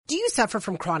Do you suffer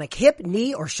from chronic hip,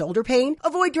 knee, or shoulder pain?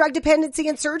 Avoid drug dependency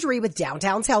and surgery with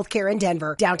Downtown's Healthcare in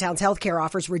Denver. Downtown's Healthcare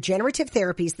offers regenerative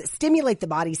therapies that stimulate the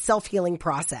body's self-healing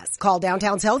process. Call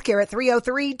Downtown's Healthcare at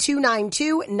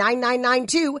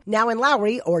 303-292-9992, now in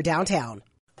Lowry or downtown.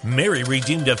 Mary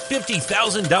redeemed a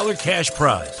 $50,000 cash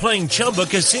prize playing Chumba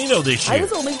Casino this year. I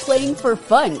was only playing for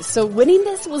fun, so winning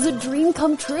this was a dream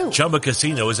come true. Chumba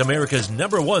Casino is America's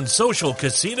 #1 social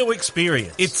casino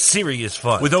experience. It's serious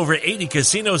fun. With over 80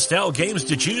 casino-style games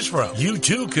to choose from, you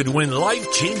too could win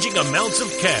life-changing amounts of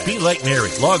cash. Be like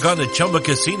Mary. Log on to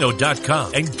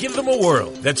ChumbaCasino.com and give them a whirl.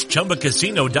 That's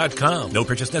ChumbaCasino.com. No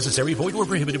purchase necessary. Void or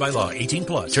prohibited by law.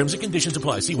 18+. Terms and conditions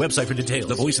apply. See website for details.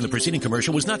 The voice in the preceding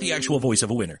commercial was not the actual voice of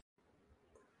a winner.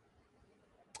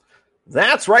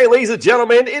 That's right, ladies and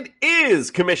gentlemen. It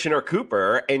is Commissioner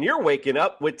Cooper, and you're waking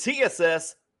up with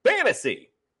TSS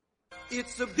Fantasy.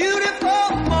 It's a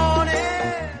beautiful morning.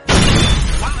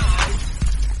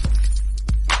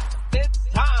 It's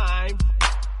time.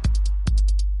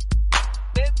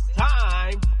 It's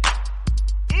time.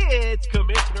 It's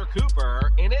Commissioner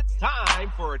Cooper, and it's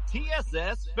time for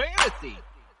TSS Fantasy.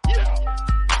 Yeah.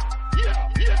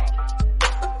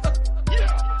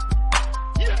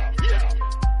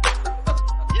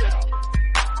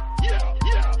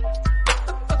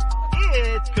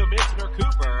 It's Commissioner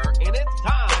Cooper, and it's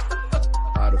time.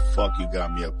 How the fuck you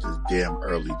got me up this damn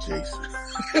early, Jason?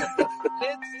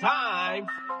 It's time.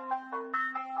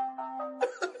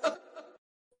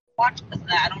 Watch this.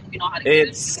 I don't even know how to.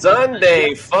 It's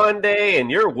Sunday Fun Day,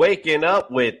 and you're waking up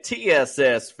with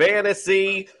TSS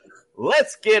Fantasy.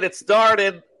 Let's get it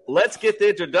started. Let's get the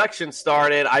introduction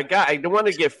started. I want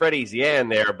to get Freddie's Yan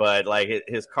there, but like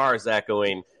his car is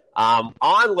echoing. On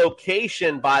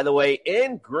location, by the way,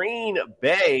 in Green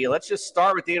Bay. Let's just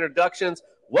start with the introductions.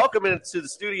 Welcome into the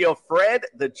studio, Fred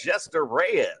the Jester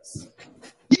Reyes.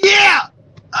 Yeah,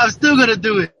 I'm still going to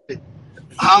do it.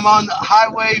 I'm on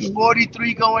Highway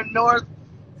 43 going north,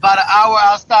 about an hour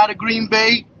outside of Green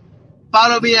Bay.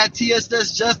 Follow me at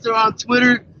TSS Jester on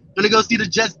Twitter. Going to go see the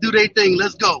Jets do their thing.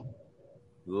 Let's go.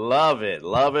 Love it,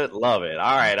 love it, love it.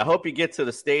 All right, I hope you get to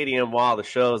the stadium while the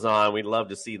show's on. We'd love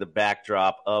to see the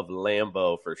backdrop of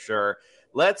Lambeau for sure.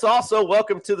 Let's also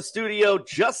welcome to the studio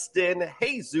Justin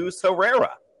Jesus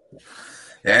Herrera.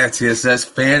 Yeah, TSS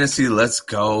Fantasy, let's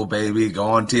go, baby. Go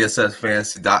on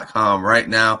TSSFantasy.com right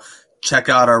now. Check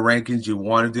out our rankings. You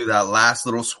want to do that last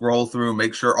little scroll through.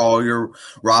 Make sure all your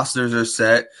rosters are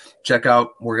set. Check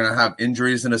out, we're going to have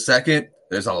injuries in a second.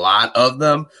 There's a lot of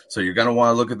them, so you're going to want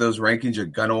to look at those rankings. You're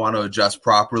going to want to adjust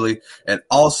properly. And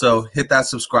also, hit that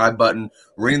subscribe button.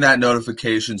 Ring that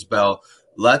notifications bell.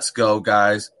 Let's go,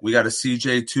 guys. We got a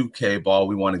CJ2K ball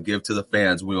we want to give to the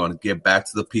fans. We want to give back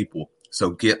to the people.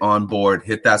 So get on board.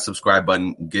 Hit that subscribe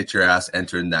button. Get your ass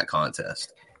entered in that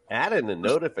contest. Add in the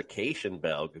notification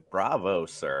bell. Bravo,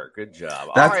 sir. Good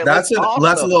job. That's a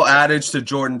little adage to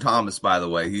Jordan Thomas, by the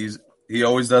way. He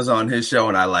always does it on his show,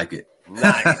 and I like it.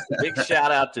 Nice. Big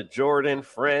shout out to Jordan,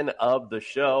 friend of the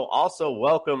show. Also,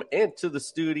 welcome into the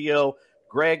studio,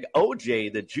 Greg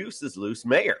OJ, the Juice is Loose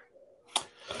Mayor.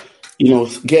 You know,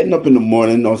 getting up in the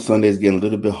morning on Sunday is getting a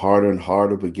little bit harder and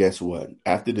harder, but guess what?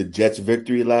 After the Jets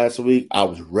victory last week, I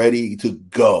was ready to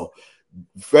go.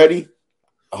 Freddie,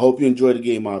 I hope you enjoyed the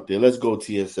game out there. Let's go,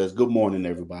 TSS. Good morning,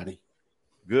 everybody.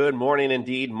 Good morning,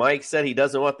 indeed. Mike said he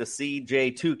doesn't want the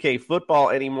CJ2K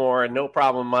football anymore. No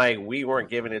problem, Mike. We weren't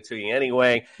giving it to you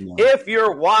anyway. No. If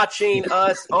you're watching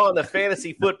us on the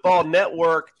Fantasy Football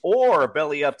Network or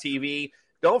Belly Up TV,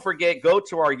 don't forget, go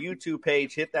to our YouTube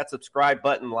page, hit that subscribe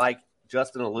button like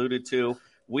Justin alluded to.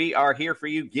 We are here for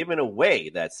you giving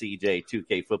away that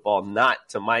CJ2K football, not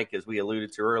to Mike, as we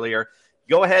alluded to earlier.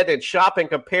 Go ahead and shop and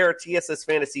compare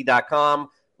TSSFantasy.com.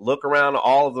 Look around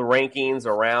all of the rankings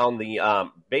around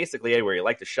the basically anywhere you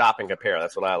like to shop and compare.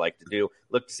 That's what I like to do.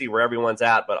 Look to see where everyone's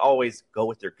at, but always go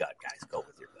with your gut, guys. Go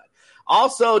with your gut.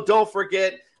 Also, don't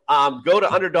forget, go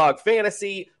to Underdog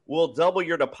Fantasy. We'll double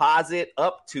your deposit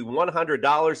up to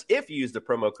 $100 if you use the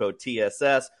promo code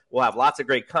TSS. We'll have lots of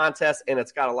great contests, and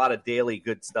it's got a lot of daily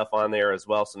good stuff on there as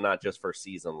well, so not just for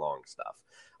season-long stuff.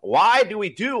 Why do we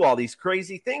do all these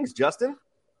crazy things, Justin?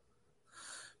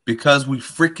 Because we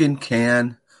freaking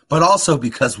can. But also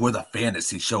because we're the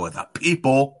fantasy show of the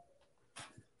people.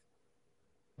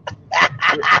 Do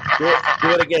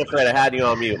it again, Fred. I had you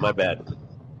on mute. My bad.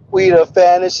 We the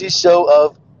fantasy show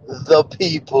of the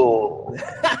people.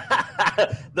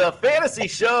 The fantasy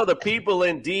show of the people,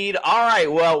 indeed. All right,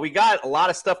 well, we got a lot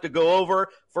of stuff to go over.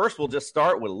 First, we'll just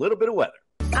start with a little bit of weather.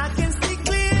 I can see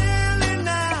clearly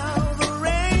now. The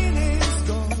rain is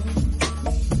gone.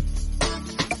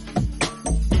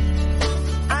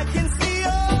 I can see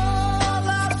all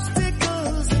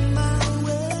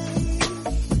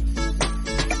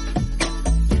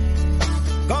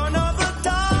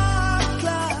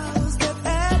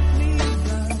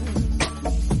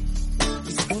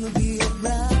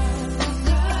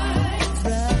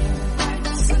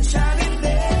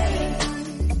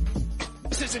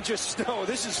isn't just snow.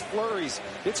 This is flurries.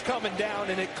 It's coming down,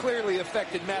 and it clearly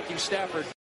affected Matthew Stafford.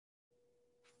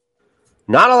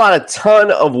 Not a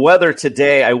ton of weather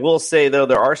today. I will say, though,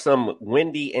 there are some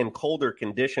windy and colder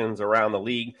conditions around the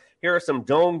league. Here are some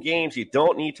dome games you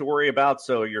don't need to worry about,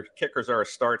 so your kickers are a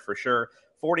start for sure.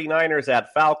 49ers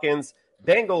at Falcons,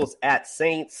 Bengals at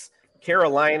Saints,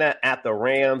 Carolina at the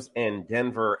Rams, and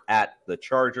Denver at the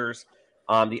Chargers.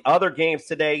 The other games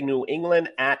today, New England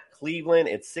at Cleveland.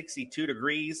 It's 62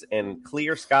 degrees and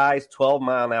clear skies,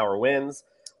 12-mile-an-hour winds.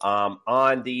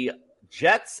 On the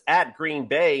Jets at Green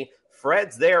Bay,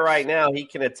 Fred's there right now. He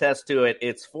can attest to it.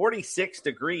 It's 46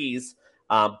 degrees,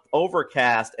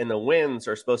 overcast, and the winds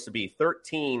are supposed to be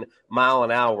 13 mile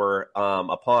an hour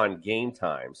upon game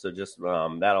time. So just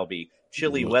that'll be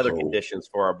chilly weather conditions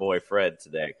for our boy Fred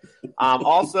today.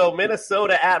 Also,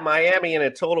 Minnesota at Miami in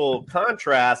a total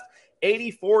contrast.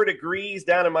 84 degrees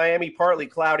down in Miami, partly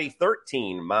cloudy,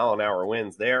 13 mile an hour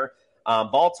winds there.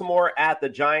 Baltimore at the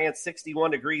Giants, 61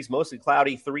 degrees, mostly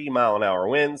cloudy, 3 mile an hour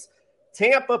winds.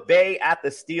 Tampa Bay at the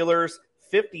Steelers,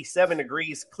 57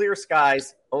 degrees, clear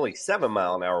skies, only 7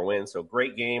 mile an hour winds. So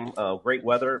great game, great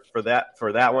weather for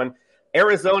that one.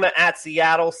 Arizona at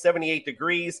Seattle, 78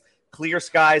 degrees, clear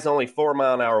skies, only 4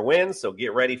 mile an hour winds. So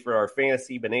get ready for our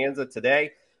fantasy bonanza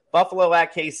today. Buffalo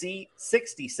at KC,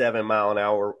 67 mile an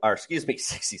hour,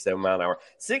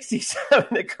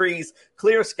 67 degrees,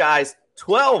 clear skies,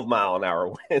 12 mile an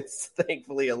hour winds.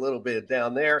 Thankfully, a little bit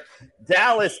down there.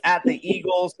 Dallas at the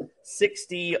Eagles,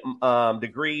 60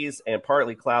 degrees and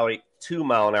partly cloudy, 2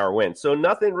 mile an hour wind. So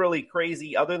nothing really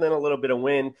crazy other than a little bit of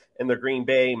wind in the Green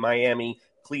Bay, Miami,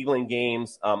 Cleveland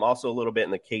games. Also a little bit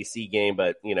in the KC game,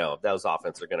 but those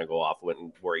offenses are going to go off.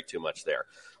 Wouldn't worry too much there.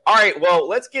 All right, well,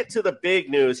 let's get to the big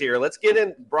news here. Let's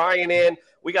get Brian in.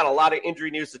 We got a lot of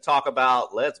injury news to talk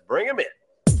about. Let's bring him in.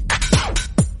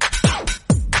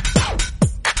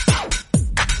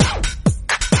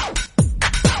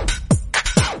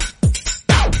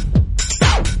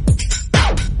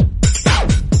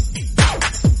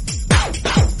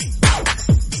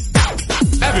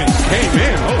 Evans came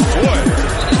in. Oh, boy.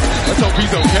 Let's hope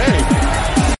he's okay.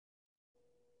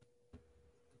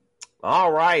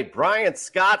 All right, Brian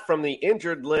Scott from the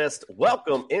injured list.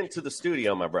 Welcome into the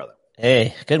studio, my brother.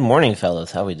 Hey, good morning,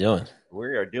 fellas. How we doing? We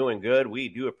are doing good. We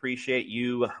do appreciate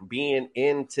you being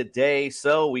in today.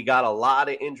 So we got a lot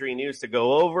of injury news to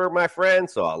go over, my friend,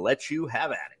 so I'll let you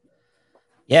have at it.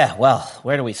 Yeah, well,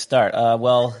 where do we start?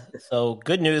 So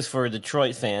good news for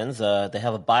Detroit fans. They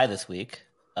have a bye this week,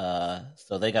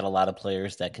 so they got a lot of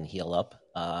players that can heal up.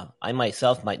 I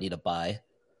myself might need a bye.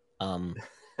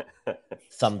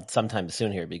 Sometime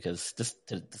soon here because this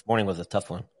morning was a tough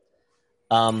one.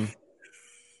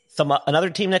 Another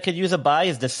team that could use a bye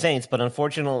is the Saints, but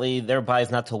unfortunately their bye is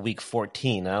not till week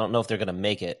 14. I don't know if they're going to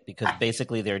make it because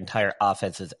basically their entire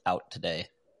offense is out today.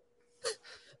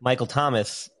 Michael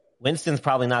Thomas, Winston's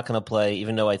probably not going to play,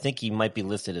 even though I think he might be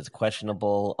listed as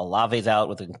questionable. Olave's out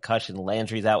with a concussion.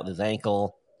 Landry's out with his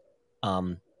ankle.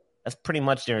 That's pretty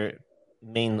much their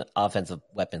main offensive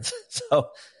weapons. So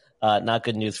not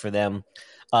good news for them.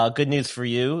 Good news for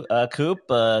you, Coop.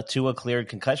 Tua cleared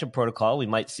concussion protocol. We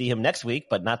might see him next week,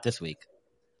 but not this week.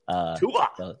 Tua.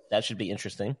 So that should be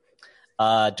interesting.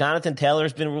 Jonathan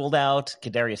Taylor's been ruled out.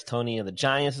 Kadarius Toney of the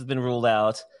Giants has been ruled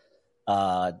out.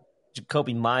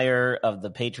 Jacoby Meyer of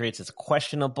the Patriots is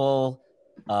questionable,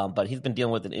 but he's been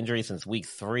dealing with an injury since week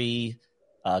 3.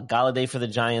 Galladay for the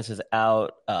Giants is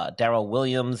out. Darrell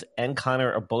Williams and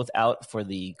Connor are both out for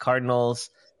the Cardinals.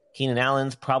 Keenan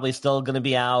Allen's probably still going to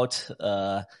be out.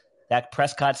 Dak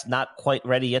Prescott's not quite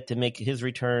ready yet to make his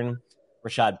return.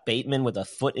 Rashad Bateman with a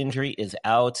foot injury is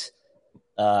out.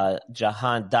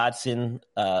 Jahan Dotson,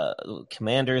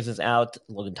 Commanders is out.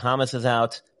 Logan Thomas is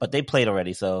out, but they played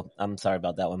already, so I'm sorry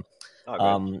about that one.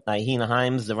 Nyheim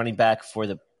Hines, the running back for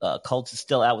the Colts, is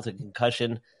still out with a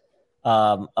concussion.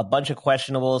 A bunch of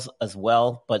questionables as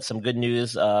well, but some good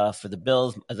news for the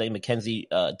Bills. Isaiah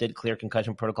McKenzie did clear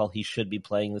concussion protocol. He should be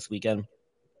playing this weekend.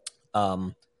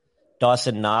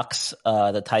 Dawson Knox,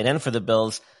 the tight end for the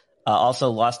Bills, also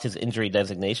lost his injury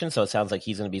designation, so it sounds like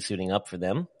he's going to be suiting up for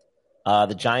them.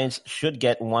 The Giants should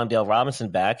get Wan'Dale Robinson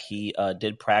back. He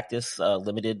did practice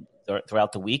limited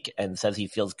throughout the week and says he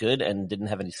feels good and didn't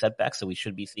have any setbacks, so we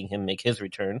should be seeing him make his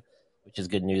return, which is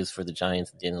good news for the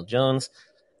Giants and Daniel Jones.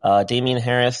 Damian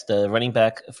Harris, the running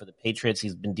back for the Patriots,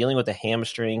 he's been dealing with a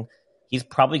hamstring. He's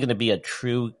probably going to be a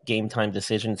true game time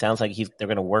decision. It sounds like they're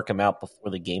going to work him out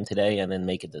before the game today and then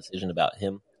make a decision about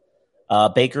him.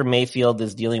 Baker Mayfield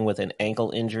is dealing with an ankle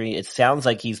injury. It sounds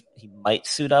like he might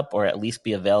suit up or at least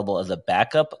be available as a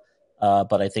backup,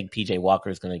 but I think PJ Walker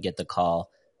is going to get the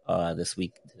call this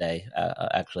week today,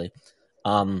 actually.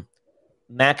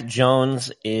 Mac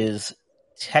Jones is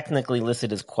technically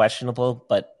listed as questionable,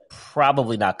 but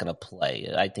probably not going to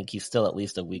play. I think he's still at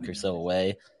least a week or so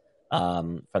away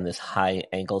from this high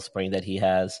ankle sprain that he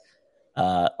has.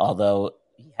 Although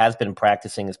he has been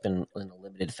practicing, it's been in a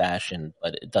limited fashion,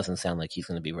 but it doesn't sound like he's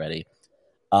going to be ready.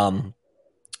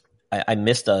 I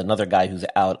missed another guy who's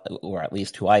out, or at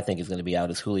least who I think is going to be out,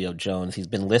 is Julio Jones. He's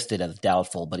been listed as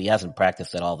doubtful, but he hasn't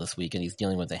practiced at all this week, and he's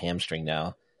dealing with a hamstring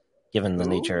now, given the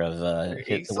nature of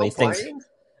the way things.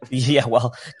 Yeah,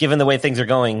 well, given the way things are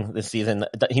going this season,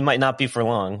 he might not be for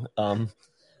long.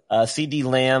 CD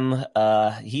Lamb,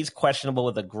 he's questionable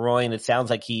with a groin. It sounds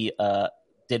like he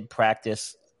did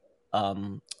practice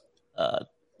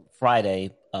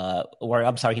Friday, or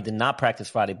I'm sorry, he did not practice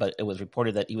Friday, but it was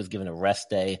reported that he was given a rest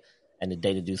day and a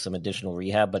day to do some additional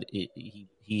rehab, but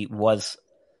he was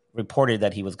reported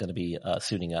that he was going to be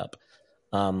suiting up.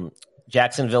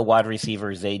 Jacksonville wide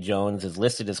receiver Zay Jones is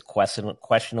listed as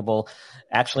questionable.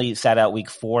 Actually sat out week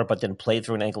 4, but then played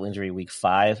through an ankle injury week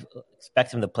 5.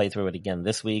 Expect him to play through it again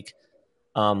this week.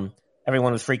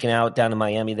 Everyone was freaking out down in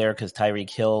Miami there because Tyreek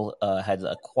Hill had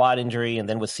a quad injury and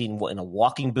then was seen in a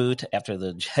walking boot after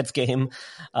the Jets game.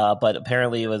 But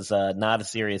apparently it was not a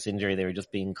serious injury. They were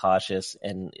just being cautious.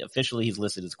 And officially he's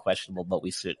listed as questionable, but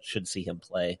we should see him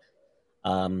play.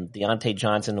 Deontay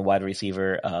Johnson, the wide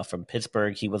receiver from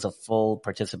Pittsburgh, he was a full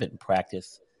participant in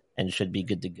practice and should be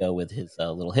good to go with his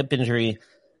little hip injury.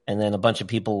 And then a bunch of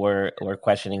people were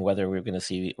questioning whether we were going to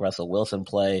see Russell Wilson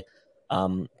play.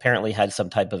 Apparently had some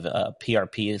type of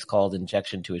PRP, is called,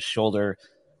 injection to his shoulder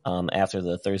after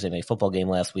the Thursday Night Football game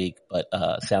last week, but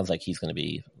sounds like he's going to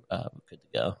be good to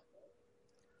go.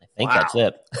 I think that's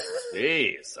it.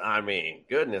 Jeez, I mean,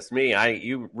 goodness me,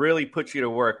 you really put you to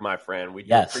work, my friend. We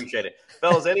do appreciate it,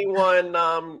 fellas.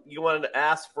 Anyone you wanted to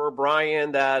ask for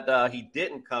Brian that he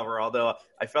didn't cover? Although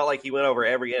I felt like he went over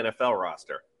every NFL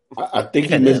roster. I think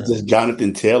he missed this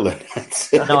Jonathan Taylor.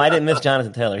 No, I didn't miss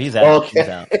Jonathan Taylor. He's out. Okay. He's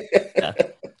out. Yeah.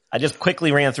 I just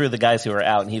quickly ran through the guys who are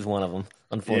out, and he's one of them,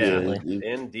 unfortunately.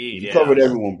 Yeah, indeed. You covered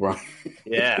everyone, Brian.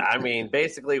 Yeah, I mean,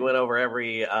 basically went over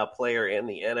every player in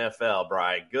the NFL,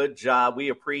 Brian. Good job. We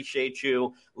appreciate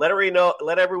you. Let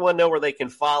everyone know where they can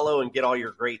follow and get all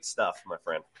your great stuff, my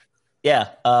friend.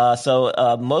 Yeah,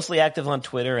 so mostly active on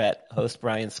Twitter at host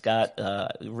Brian Scott.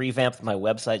 Revamped my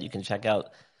website. You can check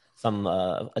out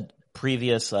some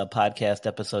previous podcast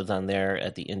episodes on there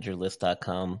at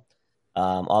theinjuredlist.com.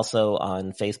 Also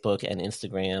on Facebook and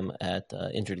Instagram at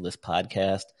Injured List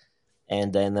Podcast.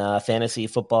 And then fantasy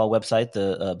football website,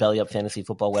 the Belly Up Fantasy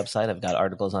Football website. I've got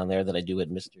articles on there that I do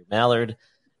with Mr. Mallard.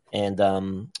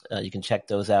 And you can check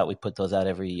those out. We put those out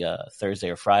every Thursday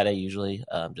or Friday usually,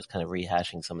 just kind of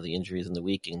rehashing some of the injuries in the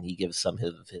week. And he gives some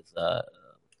of his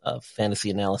fantasy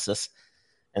analysis.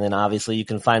 And then obviously you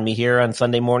can find me here on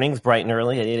Sunday mornings, bright and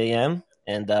early at 8 a.m.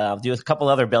 And I'll do a couple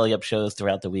other Belly Up shows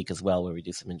throughout the week as well, where we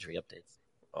do some injury updates.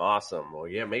 Awesome. Well,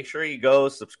 yeah, make sure you go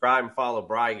subscribe and follow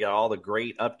Brian. You got all the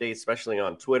great updates, especially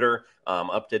on Twitter,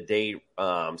 up to date.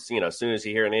 As soon as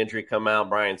you hear an injury come out,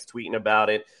 Brian's tweeting about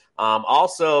it.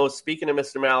 Also, speaking of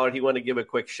Mr. Mallard, he wanted to give a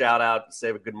quick shout out, say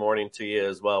a good morning to you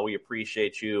as well. We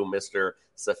appreciate you, Mr.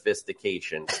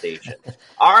 Sophistication Station.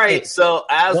 All right. So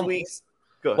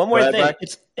one more thing.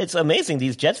 It's amazing.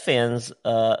 These Jets fans,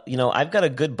 I've got a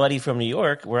good buddy from New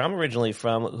York, where I'm originally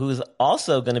from, who's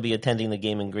also going to be attending the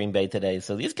game in Green Bay today.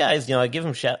 So these guys, I give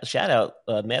them shout out,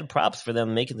 mad props for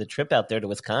them making the trip out there to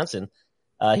Wisconsin.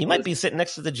 He might be sitting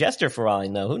next to the Jester for all I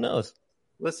know. Who knows?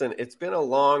 Listen, it's been a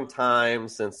long time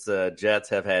since the Jets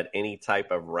have had any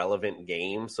type of relevant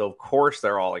game. So, of course,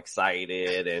 they're all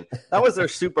excited. And that was their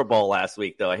Super Bowl last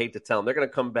week, though. I hate to tell them. They're going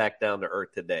to come back down to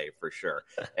earth today for sure.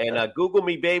 And Google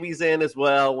Me Baby's in as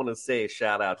well. I want to say a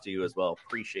shout out to you as well.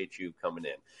 Appreciate you coming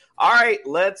in. All right,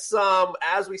 let's,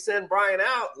 as we send Brian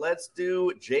out, let's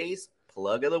do Jay's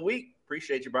Plug of the Week.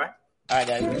 Appreciate you, Brian. All right,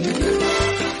 guys.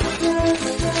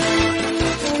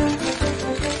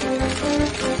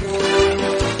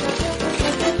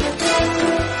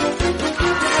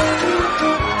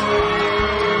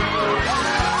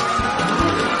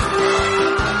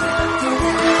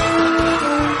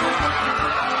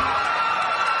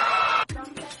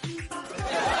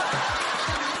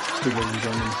 Good morning,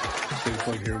 gentlemen. Jay's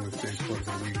Plug here with Jay's Plug of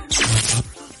the Week.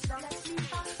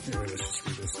 Anyway, let's just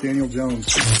read this. Daniel Jones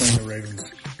playing the Ravens.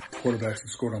 Quarterbacks that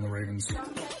scored on the Ravens.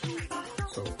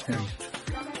 So, him.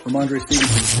 Ramondre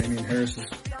Stevenson, Damian Harris is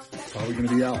probably going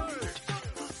to be out.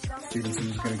 Stevenson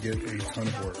is going to get a ton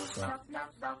of work, so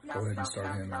go ahead and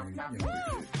start him. I mean, if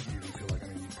you feel like,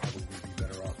 you'd probably be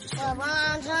better off just starting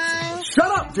him.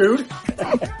 Shut up, dude!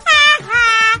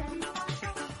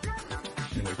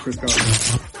 Chris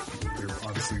Godwin, they're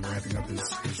obviously ramping up his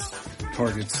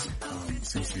targets.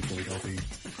 Seems to be fully healthy.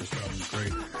 Chris Godwin's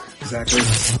great. Zach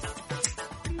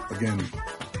Ertz, again,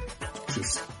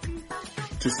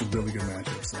 just a really good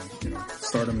matchup. So,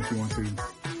 start him if you want to.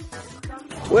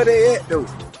 Where they at, though?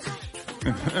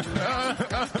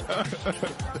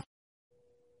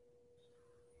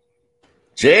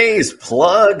 Jay's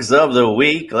plugs of the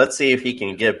week. Let's see if he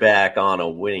can get back on a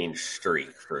winning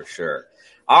streak for sure.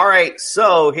 All right,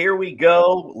 so here we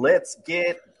go. Let's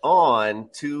get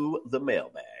on to the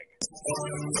mailbag.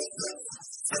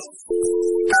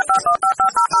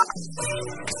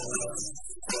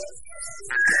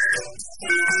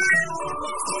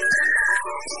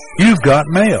 You've got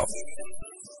mail.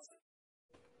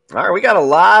 All right, we got a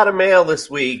lot of mail this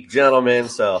week, gentlemen,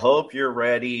 so hope you're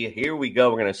ready. Here we go.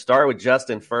 We're going to start with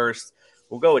Justin first.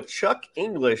 We'll go with Chuck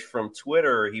English from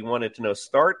Twitter. He wanted to know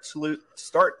start to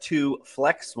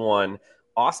flex one,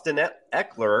 Austin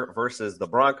Eckler versus the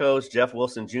Broncos, Jeff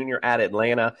Wilson Jr. at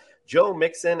Atlanta, Joe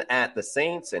Mixon at the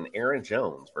Saints, and Aaron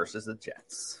Jones versus the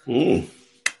Jets.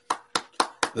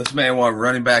 This man went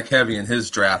running back heavy in his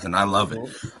draft, and I love it.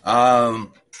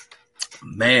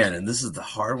 Man, and this is the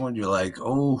hard one. You're like,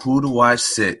 oh, who do I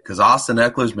sit? Because Austin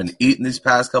Eckler's been eating these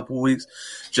past couple of weeks.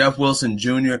 Jeff Wilson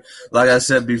Jr., like I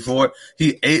said before,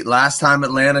 he ate last time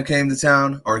Atlanta came to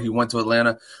town, or he went to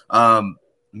Atlanta.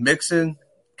 Mixon,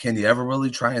 can you ever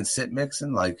really try and sit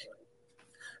Mixon?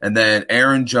 And then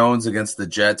Aaron Jones against the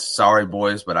Jets. Sorry,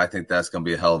 boys, but I think that's going to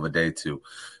be a hell of a day, too.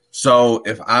 So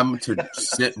if I'm to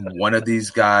sit one of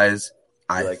these guys,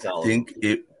 I think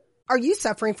it. Are you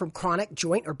suffering from chronic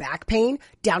joint or back pain?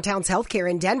 Downtown's Healthcare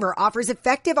in Denver offers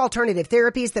effective alternative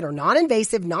therapies that are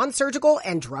non-invasive, non-surgical,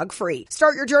 and drug-free.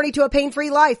 Start your journey to a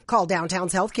pain-free life. Call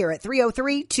Downtown's Healthcare at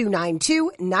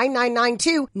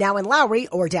 303-292-9992, now in Lowry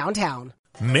or downtown.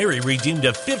 Mary redeemed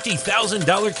a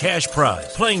 $50,000 cash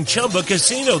prize playing Chumba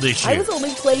Casino this year. I was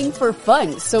only playing for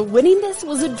fun, so winning this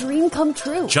was a dream come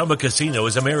true. Chumba Casino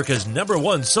is America's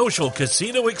 #1 social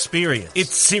casino experience.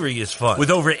 It's serious fun. With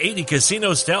over 80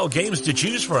 casino-style games to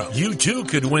choose from, you too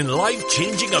could win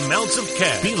life-changing amounts of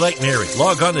cash. Be like Mary.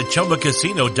 Log on to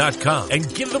ChumbaCasino.com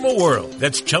and give them a whirl.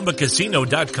 That's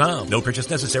ChumbaCasino.com. No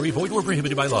purchase necessary. Void or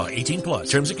prohibited by law.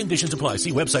 18+. Terms and conditions apply.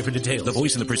 See website for details. The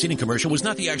voice in the preceding commercial was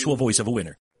not the actual voice of a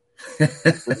winner.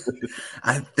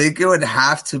 I think it would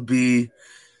have to be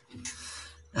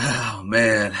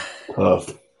tough.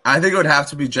 I think it would have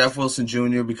to be Jeff Wilson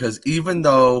Jr. because even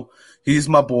though he's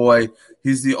my boy,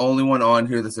 he's the only one on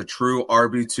here that's a true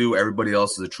RB2. Everybody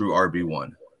else is a true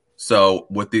RB1. So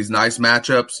with these nice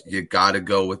matchups, you got to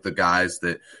go with the guys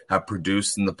that have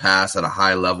produced in the past at a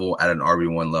high level, at an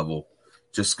RB1 level.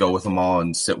 Just go with them all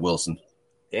and sit Wilson.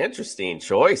 Interesting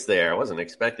choice there. I wasn't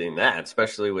expecting that,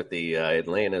 especially with the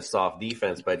Atlanta soft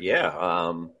defense. But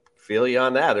feel you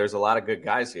on that. There's a lot of good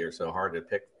guys here, so hard to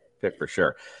pick for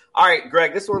sure. All right,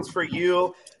 Greg, this one's for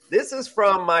you. This is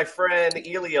from my friend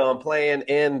Elio. I'm playing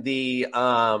in the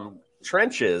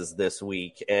trenches this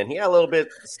week, and he had a little bit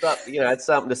stuff, had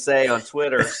something to say on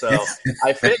Twitter. So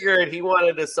I figured he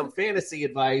wanted some fantasy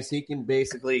advice. He can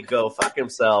basically go fuck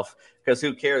himself because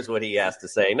who cares what he has to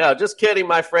say? No, just kidding,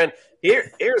 my friend.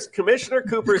 Here's Commissioner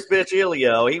Cooper's bitch,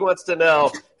 Elio. He wants to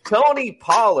know Tony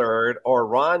Pollard or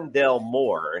Rondell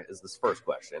Moore is this first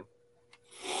question.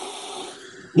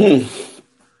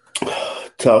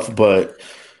 Tough, but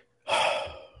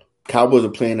Cowboys are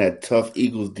playing that tough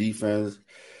Eagles defense.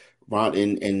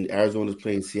 And Arizona's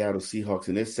playing Seattle Seahawks,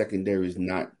 and their secondary is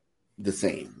not the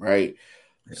same, right?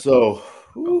 Yeah. So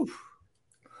I'm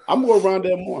going to go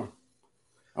Rondell Moore.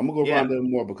 Rondell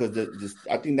Moore because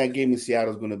I think that game in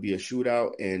Seattle is going to be a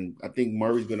shootout, and I think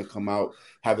Murray's going to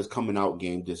have his coming out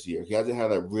game this year. He hasn't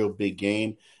had a real big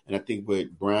game, and I think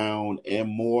with Brown and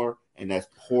Moore and that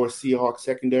poor Seahawks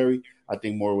secondary, I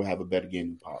think Moore will have a better game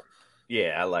than Pollard.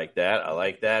 Yeah, I like that.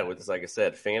 With, like I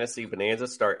said, fantasy bonanza,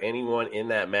 start anyone in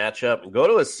that matchup. Go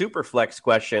to a super flex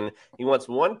question. He wants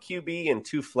 1 QB and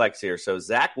 2 flex here. So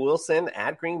Zach Wilson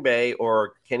at Green Bay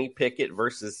or Kenny Pickett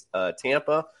versus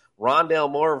Tampa, Rondell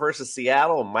Moore versus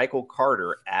Seattle, and Michael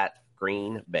Carter at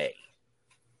Green Bay.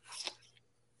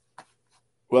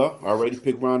 Well, I already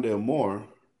picked Rondell Moore,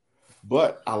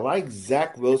 but I like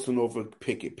Zach Wilson over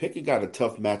Pickett. Pickett got a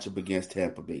tough matchup against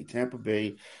Tampa Bay. Tampa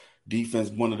Bay defense,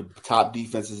 one of the top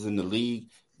defenses in the league.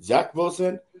 Zach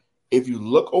Wilson, if you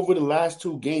look over the last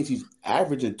 2 games, he's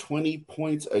averaging 20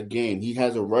 points a game. He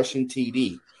has a rushing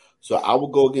TD. So I will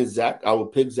go against Zach. I will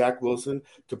pick Zach Wilson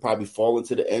to probably fall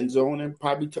into the end zone and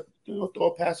probably throw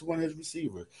a pass to one of his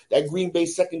receivers. That Green Bay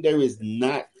secondary is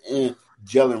not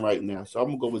gelling right now. So I'm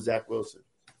going to go with Zach Wilson.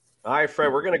 All right,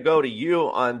 Fred, we're going to go to you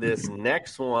on this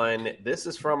next one. This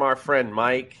is from our friend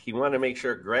Mike. He wanted to make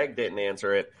sure Greg didn't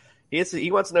answer it.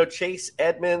 He wants to know Chase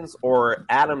Edmonds or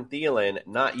Adam Thielen,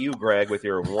 not you, Greg, with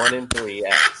your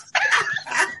 1-3X.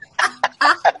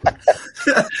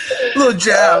 Little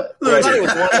jab. You know what to do,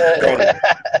 Freddie.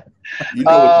 You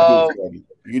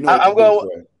know what I'm to going.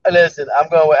 do, Freddie. Listen, I'm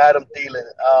going with Adam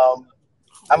Thielen.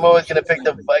 I'm always going to pick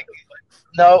the Vikings.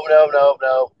 No.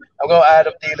 I'm going with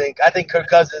Adam Thielen. I think Kirk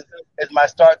Cousins is my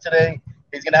start today.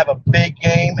 He's going to have a big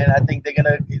game, and I think he's going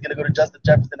to go to Justin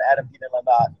Jefferson and Adam Thielen or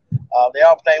not. They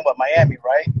are playing with Miami,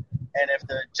 right? And if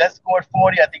the Jets scored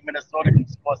 40, I think Minnesota can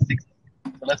score 60.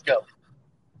 So let's go.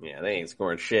 Yeah, they ain't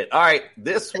scoring shit. All right,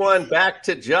 this one back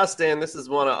to Justin. This is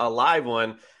a live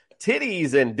one.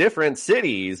 Titties in different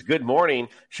cities. Good morning.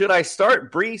 Should I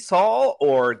start Breece Hall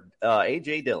or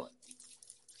A.J. Dillon?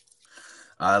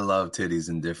 I love titties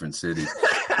in different cities.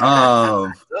 We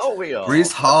all.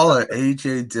 Breece Hall or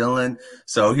A.J. Dillon.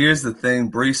 So here's the thing.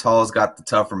 Breece Hall's got the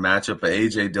tougher matchup, but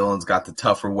A.J. Dillon's got the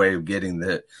tougher way of getting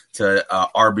to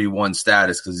RB1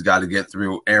 status because he's got to get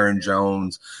through Aaron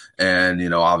Jones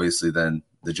and, obviously then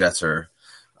the Jets are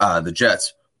the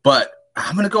Jets. But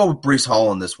I'm going to go with Breece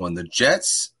Hall in this one. The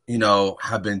Jets,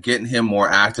 have been getting him more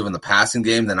active in the passing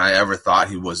game than I ever thought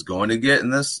he was going to get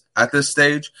at this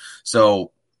stage.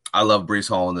 So I love Breece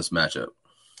Hall in this matchup.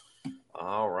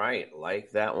 All right.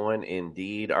 Like that one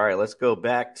indeed. All right. Let's go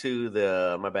back to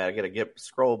my bad. I got to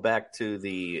scroll back to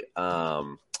the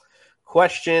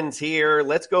questions here.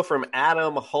 Let's go from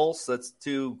Adam Hulse. Let's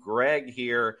to Greg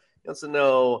here. He wants to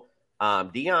know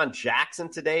Deion Jackson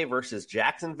today versus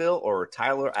Jacksonville or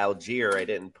Tyler Algier. I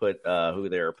didn't put who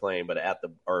they were playing, but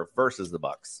versus the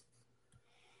Bucks.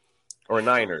 Or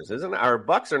Niners, isn't it? Or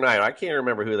Bucks or Niners? I can't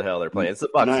remember who the hell they're playing. It's the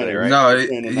Bucks today, right?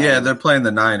 No, they're playing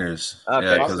the Niners.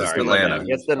 Okay, because it's Atlanta.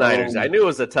 It's the Niners. I knew it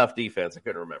was a tough defense. I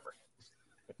couldn't remember.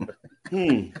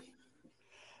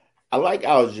 I like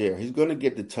Algier. He's going to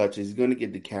get the touches. He's going to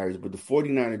get the carries. But the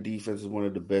 49er defense is one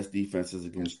of the best defenses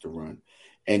against the run.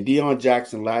 And Deion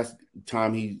Jackson, last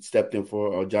time he stepped in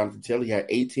for Jonathan Taylor, he had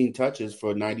 18 touches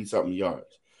for 90-something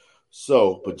yards.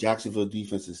 But Jacksonville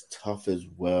defense is tough as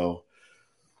well.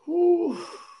 Whew.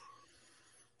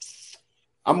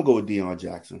 I'm going to go with Deion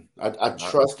Jackson. I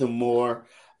trust him more.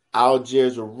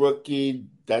 Algier's a rookie.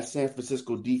 That San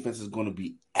Francisco defense is going to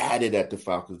be added at the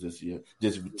Falcons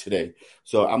today.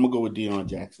 So I'm going to go with Deion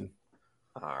Jackson.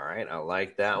 All right. I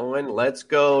like that one. Let's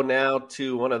go now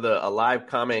to a live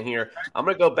comment here. I'm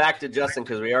going to go back to Justin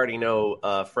because we already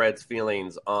know Fred's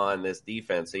feelings on this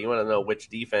defense. So you want to know which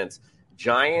defense,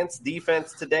 Giants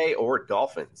defense today or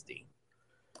Dolphins D?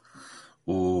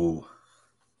 Ooh.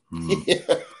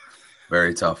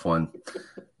 Very tough one.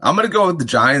 I'm going to go with the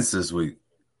Giants this week.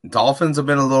 Dolphins have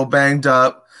been a little banged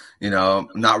up,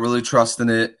 not really trusting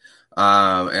it.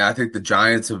 And I think the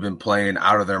Giants have been playing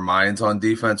out of their minds on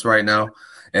defense right now.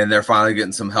 And they're finally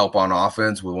getting some help on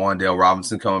offense with Wan'Dale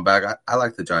Robinson coming back. I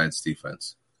like the Giants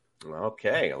defense.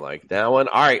 Okay. I like that one.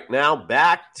 All right. Now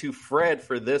back to Fred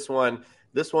for this one.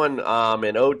 This one,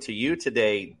 an ode to you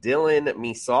today, Dylan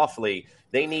Me Softly.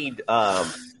 They need. I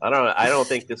don't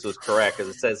think this was correct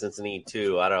because it says it's need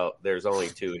two. There's only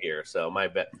two here, so my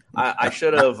bad. I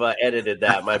should have edited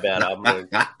that. My bad.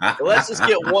 Let's just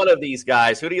get one of these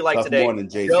guys. Who do you like today? Morning,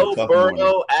 Joe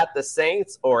Burrow at the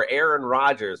Saints or Aaron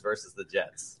Rodgers versus the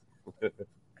Jets?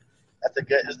 That's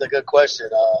a good question.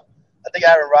 I think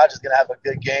Aaron Rodgers is going to have a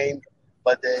good game,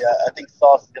 but I think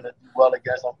Sauce is going to do well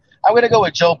against them. I'm going to go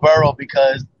with Joe Burrow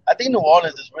because I think New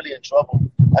Orleans is really in trouble.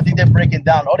 I think they're breaking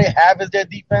down. All they have is their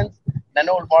defense. And I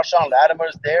know Marshawn Lattimore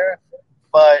is there,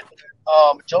 but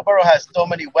Joe Burrow has so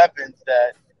many weapons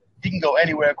that he can go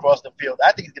anywhere across the field.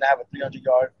 I think he's going to have a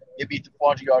 300-yard, maybe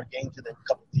 400-yard game to the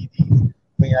couple of TDs. I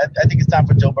mean, I think it's time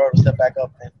for Joe Burrow to step back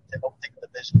up and take the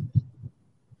division.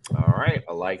 All right.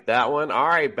 I like that one. All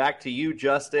right. Back to you,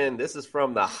 Justin. This is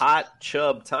from the Hot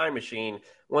Chub Time Machine.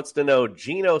 Wants to know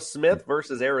Geno Smith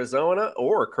versus Arizona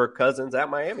or Kirk Cousins at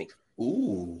Miami.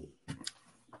 Ooh.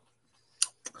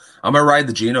 I'm going to ride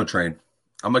the Geno train.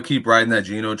 I'm going to keep riding that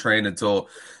Geno train until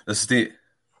the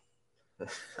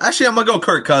Actually, I'm going to go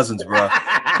Kirk Cousins, bro.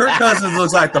 Kirk Cousins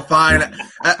looks like the fine.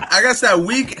 I guess that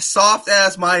weak,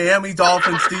 soft-ass Miami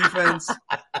Dolphins defense.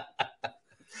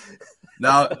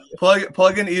 Now,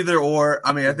 plug in either or.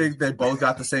 I mean, I think they both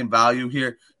got the same value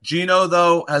here. Geno,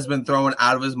 though, has been thrown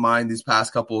out of his mind these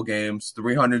past couple of games.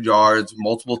 300 yards,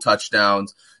 multiple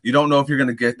touchdowns. You don't know if you're going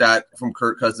to get that from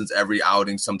Kirk Cousins every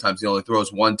outing. Sometimes he only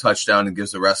throws one touchdown and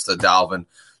gives the rest to Dalvin.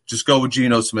 Just go with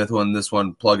Geno Smith on this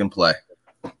one. Plug and play.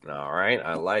 All right.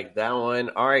 I like that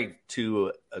one. All right.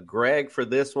 To Greg for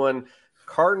this one.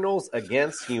 Cardinals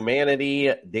against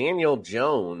humanity, Daniel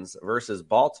Jones versus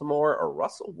Baltimore, or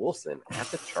Russell Wilson at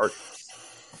the Chargers.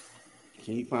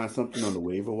 Can you find something on the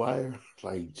waiver wire?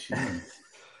 Like, jeez.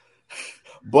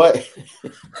 But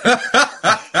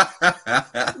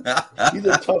these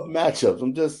are tough matchups.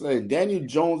 I'm just saying. Daniel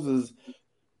Jones is.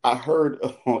 I heard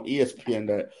on ESPN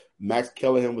that Max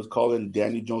Kelleher was calling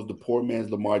Daniel Jones the poor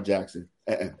man's Lamar Jackson.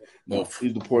 No,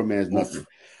 he's the poor man's nothing.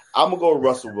 I'm gonna go with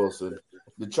Russell Wilson.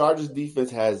 The Chargers defense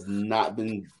has not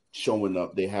been showing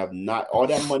up. They have not. All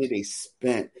that money they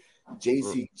spent.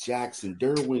 J.C. Jackson,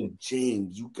 Derwin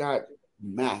James. You got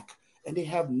Mac, and they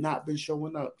have not been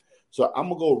showing up. So I'm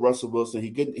gonna go with Russell Wilson.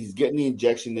 He's getting the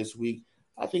injection this week.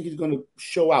 I think he's gonna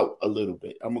show out a little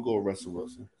bit. I'm gonna go with Russell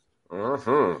Wilson.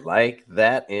 Like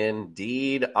that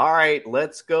indeed. All right,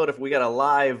 let's go to. We got a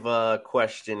live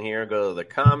question here. Go to the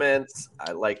comments.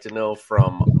 I'd like to know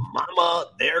from Mama.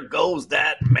 There goes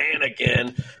that man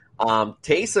again.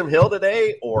 Taysom Hill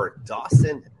today or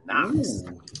Dawson Knox?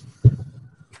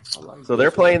 So they're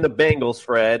playing the Bengals,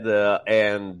 Fred,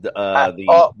 and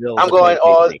the Bills. I'm going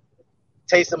all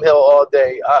Taysom Hill all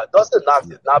day. Dawson Knox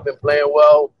has not been playing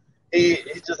well. He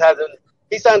just hasn't.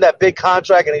 He signed that big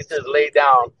contract and he's just laid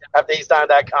down after he signed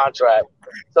that contract.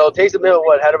 So Taysom Hill,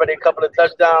 had already a couple of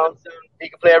touchdowns. He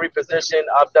can play every position.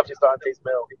 I'm definitely starting Taysom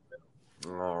Hill.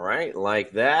 All right,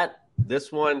 like that.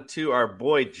 This one to our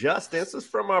boy Justin. This is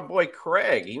from our boy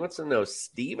Craig. He wants to know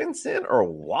Stevenson or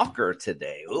Walker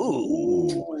today.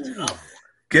 Ooh.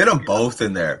 Get them both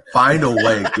in there. Find a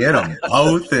way. Get them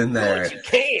both in there.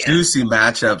 Juicy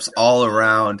matchups all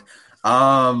around.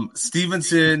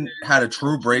 Stevenson had a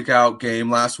true breakout game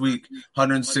last week,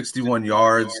 161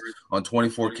 yards on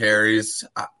 24 carries.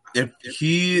 If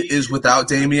he is without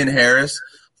Damian Harris,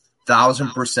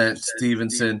 1,000%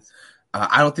 Stevenson.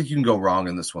 I don't think you can go wrong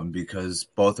in this one because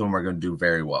both of them are going to do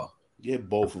very well. Get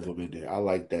both of them in there. I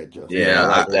like that, Justin. Yeah,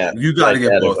 I like that. You got to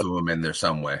get both of them in there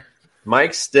some way.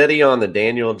 Mike's steady on the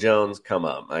Daniel Jones come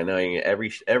up. I know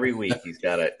every week he's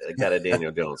got a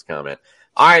Daniel Jones comment.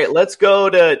 All right, let's go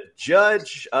to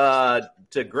Judge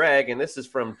to Greg, and this is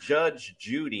from Judge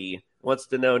Judy. Wants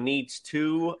to know needs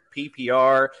 2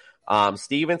 PPR.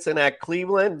 Stevenson at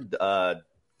Cleveland,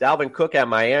 Dalvin Cook at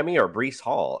Miami, or Breece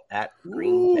Hall at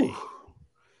Green Bay.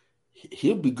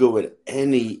 He'll be good with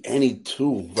any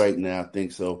 2 right now. I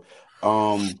think so.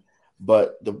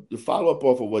 But the follow up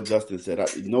off of what Justin said,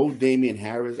 no Damian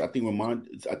Harris. I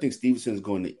think Stevenson's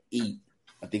going to eat.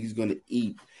 I think he's going to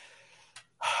eat.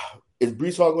 Is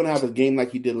Breece Hall going to have a game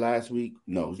like he did last week?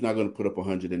 No, he's not going to put up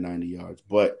 190 yards.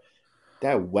 But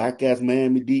that whack-ass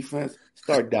Miami defense,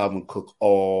 start Dalvin Cook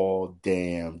all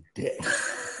damn day.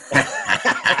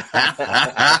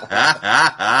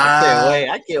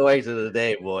 I can't wait to the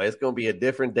day, boy. It's going to be a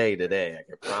different day today. I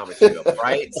can promise you. A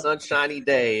bright, sunshiny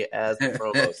day, as the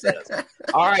promo says.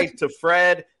 All right, to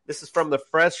Fred. This is from the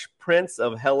Fresh Prince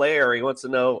of Hilaire. He wants to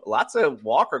know lots of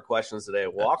Walker questions today.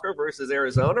 Walker versus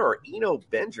Arizona or Eno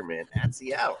Benjamin at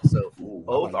Seattle? So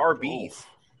both RBs.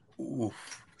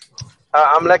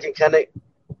 I'm liking Kenneth.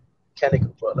 Let me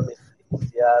see.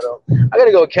 Seattle. I got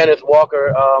to go with Kenneth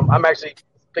Walker. I'm actually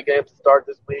picking him to start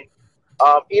this week.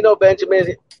 Eno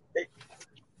Benjamin,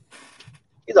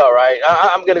 he's all right.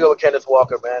 I'm going to go with Kenneth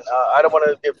Walker, man. I don't want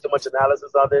to give too much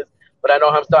analysis on this, but I know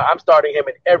I'm starting him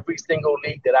in every single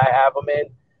league that I have him in.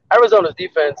 Arizona's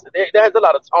defense, there has a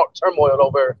lot of turmoil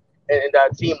over in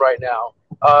that team right now.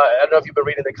 I don't know if you've been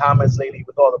reading the comments lately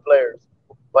with all the players,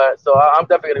 but so I'm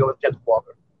definitely going to go with Kenneth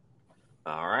Walker.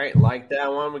 All right, like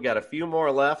that one. We got a few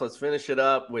more left. Let's finish it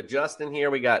up with Justin here.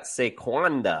 We got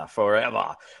Saquonda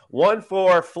forever.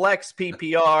 1-4 flex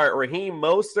PPR. Raheem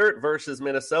Mostert versus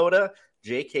Minnesota.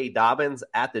 J.K. Dobbins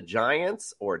at the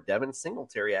Giants or Devin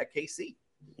Singletary at KC.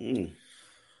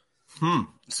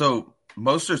 So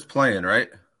Mostert's playing, right?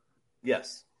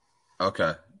 Yes.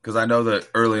 Okay. Because I know that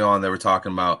early on they were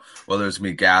talking about whether it's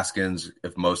going to be Gaskins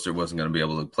if Mostert wasn't going to be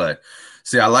able to play.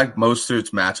 See, I like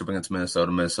Mostert's matchup against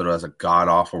Minnesota. Minnesota has a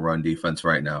god-awful run defense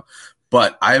right now.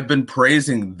 But I have been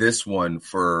praising this one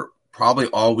for probably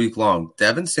all week long.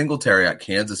 Devin Singletary at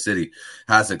Kansas City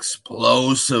has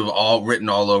explosive written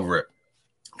all over it.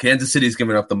 Kansas City's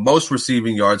giving up the most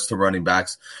receiving yards to running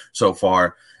backs so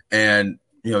far. And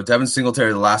Devin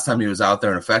Singletary, the last time he was out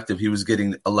there and effective, he was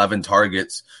getting 11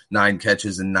 targets, 9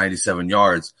 catches, and 97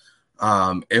 yards.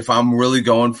 If I'm really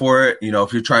going for it,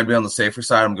 if you're trying to be on the safer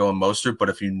side, I'm going Mostert. But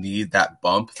if you need that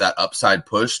bump, that upside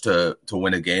push to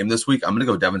win a game this week, I'm going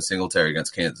to go Devin Singletary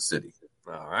against Kansas City.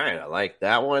 All right, I like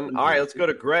that one. All right, let's go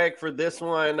to Greg for this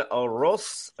one.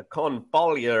 Arroz con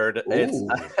Pollard.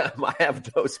 I have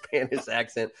no Spanish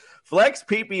accent. Flex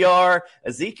PPR,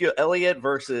 Ezekiel Elliott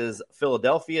versus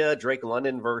Philadelphia, Drake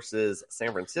London versus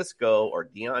San Francisco, or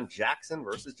Deion Jackson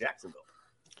versus Jacksonville.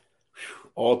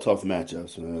 All tough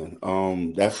matchups,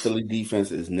 man. That Philly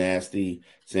defense is nasty.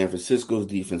 San Francisco's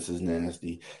defense is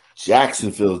nasty.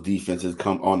 Jacksonville's defense is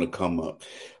on the come up.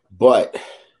 But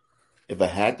if I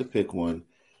had to pick one,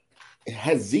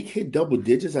 has Zeke hit double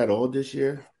digits at all this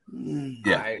year?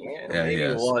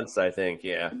 Maybe once, I think.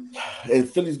 Yeah, and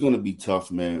Philly's going to be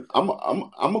tough, man. I'm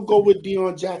gonna go with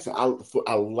Deion Jackson. I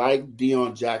like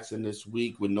Deion Jackson this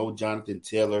week with no Jonathan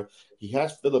Taylor. He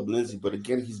has Phillip Lindsay, but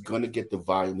again, he's going to get the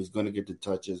volume. He's going to get the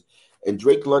touches. And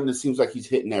Drake London seems like he's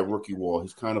hitting that rookie wall.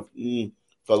 He's kind of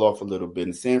fell off a little bit.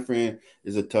 And San Fran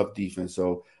is a tough defense,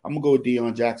 so I'm gonna go with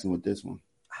Deion Jackson with this one.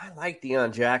 I like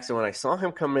Deion Jackson. When I saw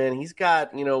him come in, he's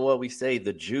got, what we say,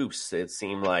 the juice, it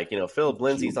seemed like. Phillip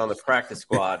Lindsay's on the practice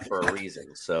squad for a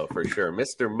reason. So, for sure.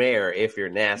 Mr. Mayor, if you're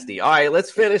nasty. All right,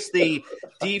 let's finish the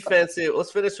defensive.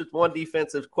 Let's finish with one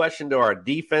defensive question to our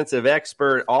defensive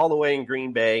expert all the way in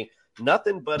Green Bay.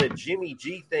 Nothing but a Jimmy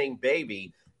G thing,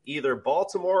 baby. Either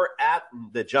Baltimore at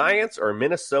the Giants or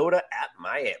Minnesota at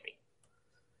Miami.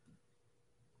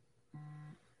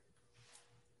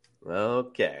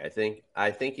 Okay,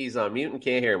 I think he's on mute and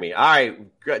can't hear me. All right,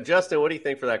 Justin, what do you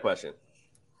think for that question?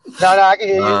 No, I can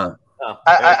hear you.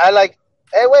 I like.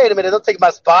 Hey, wait a minute! Don't take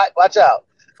my spot. Watch out.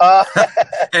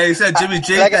 Hey, he said Jimmy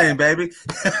G thing, baby.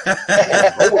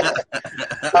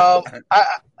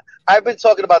 I've been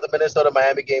talking about the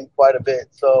Minnesota-Miami game quite a bit,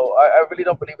 so I really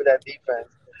don't believe in that defense.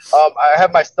 I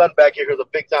have my son back here who's a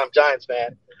big-time Giants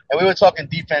fan, and we were talking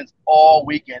defense all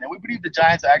weekend, and we believe the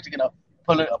Giants are actually going to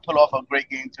pull off a great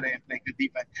game today and play good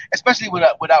defense, especially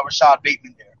without Rashad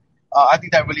Bateman there. I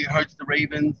think that really hurts the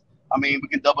Ravens. I mean, we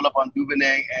can double up on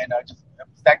Duvernay and just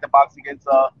stack the box against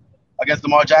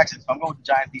Lamar Jackson. So I'm going with the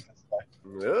Giants defense today.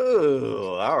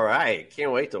 Ooh, all right.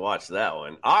 Can't wait to watch that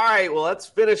one. All right, well, let's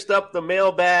finish up the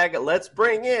mailbag. Let's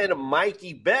bring in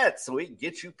Mikey Betts so we can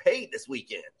get you paid this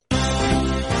weekend.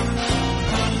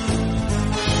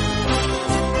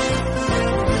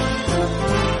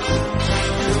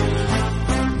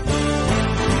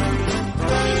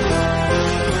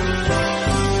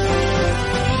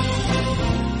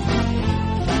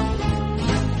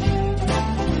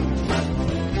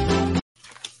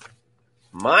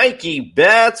 Mikey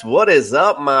Betts, what is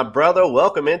up, my brother?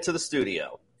 Welcome into the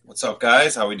studio. What's up,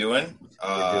 guys? How we doing?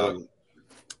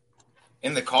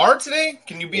 In the car today?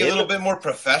 Can you be a little bit more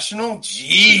professional?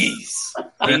 Jeez.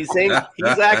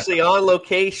 He's actually on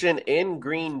location in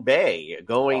Green Bay,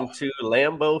 going to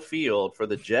Lambeau Field for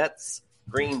the Jets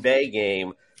Green Bay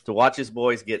game to watch his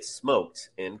boys get smoked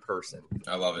in person.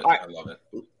 I love it. Right. I love it.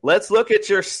 Let's look at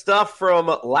your stuff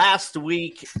from last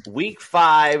week, week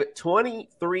 5,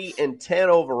 23-10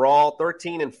 overall,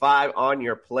 13-5 on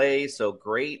your plays. So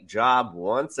great job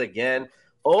once again.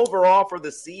 Overall for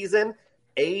the season,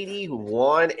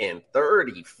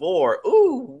 81-34.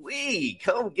 Ooh-wee.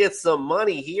 Come get some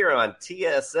money here on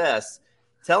TSS.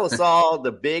 Tell us all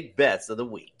the big bets of the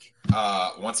week.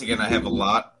 Once again, I have a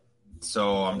lot.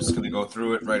 So I'm just going to go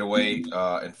through it right away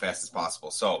and fast as possible.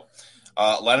 So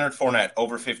Leonard Fournette,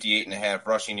 over 58.5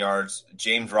 rushing yards.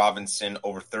 James Robinson,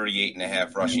 over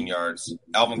 38.5 rushing yards.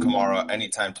 Alvin Kamara,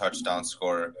 anytime touchdown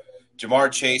scorer.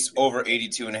 Jamar Chase, over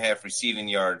 82.5 receiving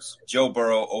yards. Joe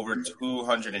Burrow, over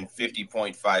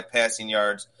 250.5 passing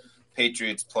yards.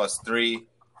 Patriots, +3.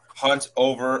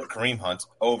 Kareem Hunt,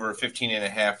 over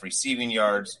 15.5 receiving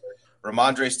yards.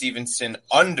 Ramondre Stevenson,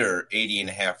 under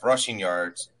 80.5 rushing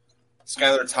yards.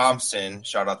 Skylar Thompson,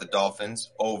 shout out the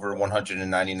Dolphins, over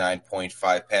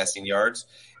 199.5 passing yards.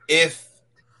 If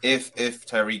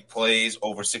Tyreek plays,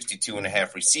 over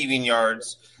 62.5 receiving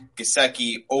yards.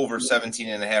 Gesicki, over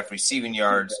 17.5 receiving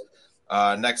yards.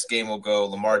 Next game will go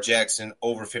Lamar Jackson,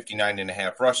 over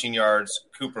 59.5 rushing yards.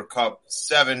 Cooper Kupp,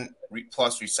 7+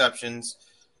 receptions.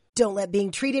 Don't let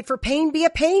being treated for pain be a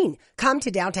pain. Come to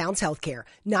Downtown's Healthcare,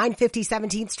 950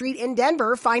 17th Street in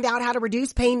Denver. Find out how to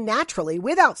reduce pain naturally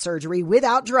without surgery,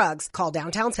 without drugs. Call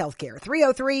Downtown's Healthcare,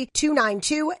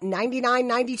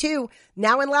 303-292-9992.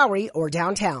 Now in Lowry or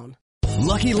downtown.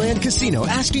 Lucky Land Casino,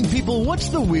 asking people, what's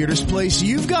the weirdest place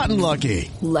you've gotten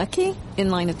lucky? Lucky? In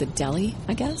line at the deli,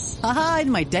 I guess? Haha, in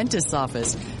my dentist's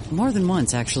office. More than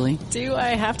once, actually. Do I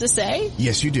have to say?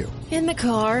 Yes, you do. In the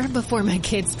car before my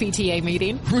kids' PTA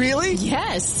meeting. Really?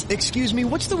 Yes. Excuse me,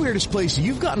 what's the weirdest place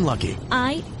you've gotten lucky?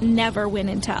 I never win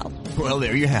and tell. Well,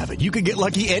 there you have it. You can get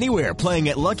lucky anywhere, playing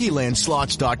at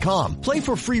LuckyLandSlots.com. Play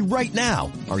for free right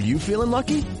now. Are you feeling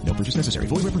lucky? No purchase necessary.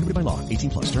 Void where prohibited by law.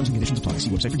 18+. Terms and conditions apply. See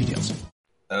website for details.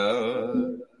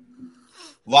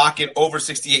 Lockett over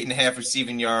 68.5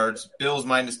 receiving yards. Bills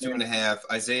minus 2.5.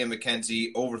 Isaiah McKenzie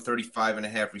over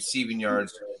 35.5 receiving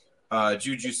yards.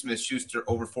 Juju Smith-Schuster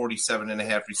over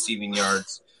 47.5 receiving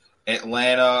yards.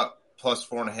 Atlanta plus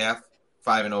 4.5,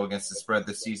 5-0 against the spread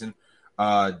this season.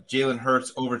 Jalen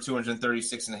Hurts over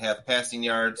 236.5 passing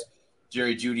yards.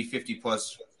 Jerry Jeudy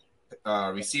 50+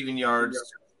 receiving yards.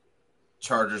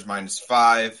 Chargers minus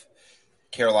 5.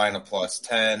 Carolina plus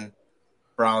 10.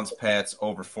 Browns Pats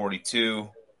over 42.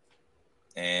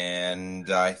 And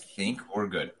I think we're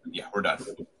good. Yeah, we're done.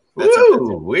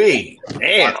 Woo-wee.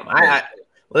 Damn.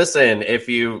 Listen, if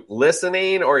you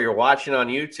listening or you're watching on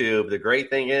YouTube, the great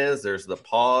thing is there's the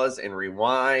pause and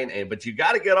rewind, but you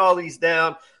got to get all these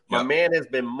down. My man has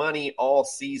been money all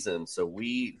season, so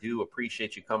we do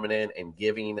appreciate you coming in and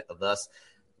giving us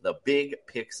the big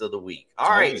picks of the week. All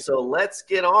right, so let's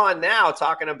get on now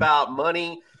talking about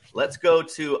money. Let's go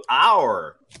to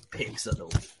our picks of the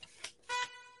week.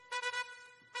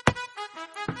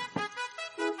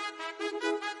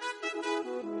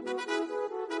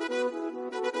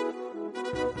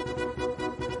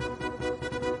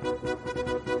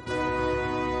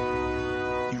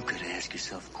 You could ask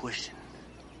yourself a question.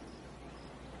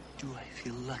 Do I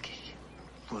feel lucky?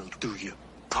 Well, do you,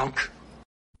 punk?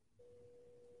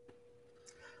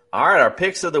 All right, our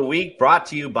picks of the week brought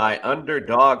to you by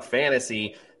Underdog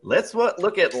Fantasy. Let's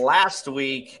look at last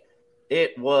week.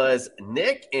 It was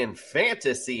Nick in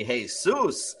Fantasy.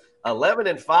 Jesus,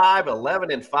 11-5,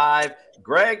 11-5.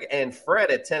 Greg and Fred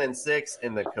at 10-6,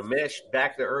 and the commish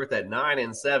back to earth at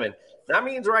 9-7. That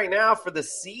means right now for the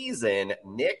season,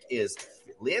 Nick is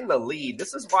in the lead.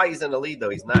 This is why he's in the lead,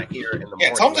 though. He's not here in the morning.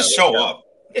 Yeah, tell him to show up.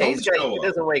 Yeah, he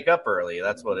doesn't wake up early.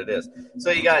 That's what it is.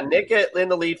 So you got Nick in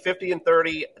the lead,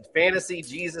 50-30. Fantasy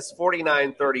Jesus,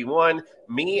 49-31.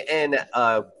 Me and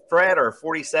Fred are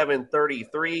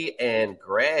 47-33, and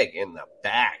Greg in the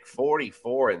back,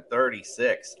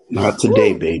 44-36. Not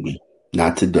today, baby.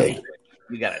 Not today.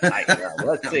 You got to tighten it up.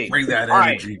 Let's see. Bring that All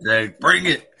energy, Greg. Bring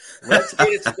it. Let's get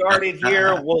it started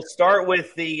here. We'll start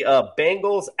with the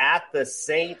Bengals at the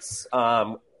Saints.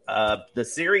 The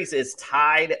series is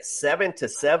tied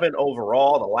 7-7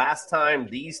 overall. The last time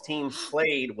these teams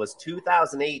played was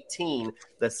 2018.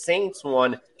 The Saints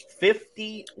won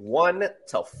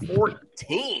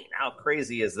 51-14. How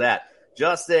crazy is that?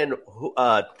 Justin,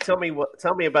 tell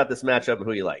me about this matchup and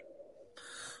who you like.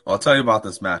 Well, I'll tell you about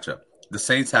this matchup. The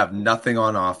Saints have nothing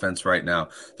on offense right now.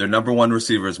 Their number one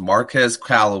receiver is Marquez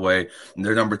Callaway, and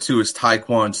their number two is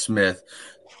Tyquan Smith.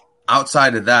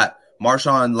 Outside of that,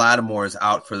 Marshawn Lattimore is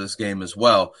out for this game as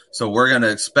well. So we're going to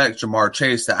expect Jamar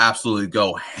Chase to absolutely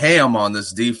go ham on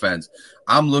this defense.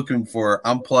 I'm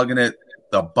plugging it,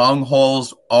 the bung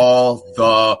holes all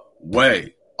the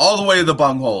way. All the way to the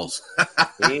bung holes.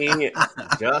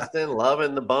 Justin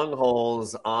loving the bung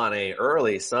holes on a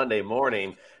early Sunday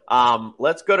morning.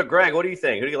 Let's go to Greg. What do you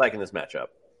think? Who do you like in this matchup?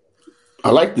 I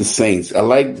like the Saints. I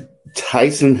like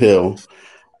Tyson Hill.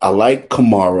 I like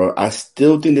Kamara. I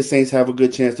still think the Saints have a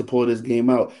good chance to pull this game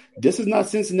out. This is not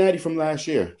Cincinnati from last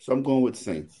year, so I'm going with the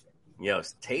Saints.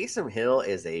 Taysom Hill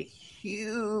is a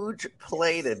huge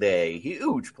play today.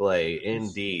 Huge play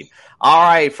indeed. All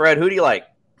right, Fred, who do you like?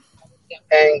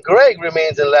 And Greg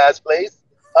remains in last place.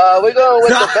 We're going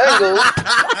with the Bengals.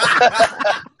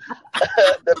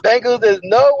 The Bengals, there's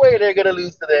no way they're going to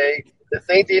lose today. The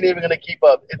Saints ain't even going to keep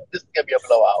up. This is going to be a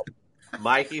blowout.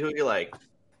 Mikey, who do you like?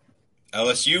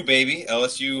 LSU, baby.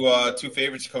 LSU, two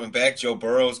favorites coming back. Joe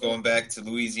Burrow is going back to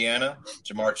Louisiana.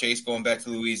 Jamar Chase going back to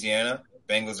Louisiana.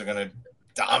 Bengals are going to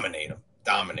dominate them.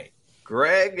 Dominate.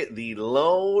 Greg, the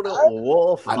lone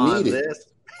wolf on this.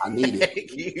 I need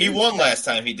it. He won last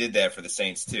time he did that for the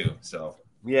Saints, too. So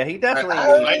yeah, he definitely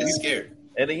I'm scared.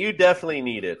 And you definitely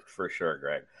need it for sure,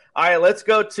 Greg. All right, let's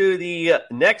go to the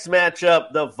next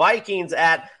matchup. The Vikings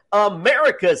at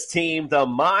America's team, the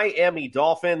Miami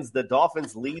Dolphins. The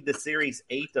Dolphins lead the series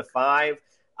 8-5.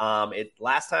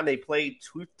 Last time they played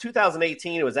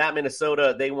 2018, it was at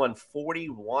Minnesota. They won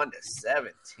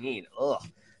 41-17. Ugh.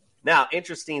 Now,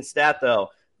 interesting stat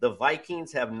though: the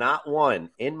Vikings have not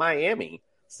won in Miami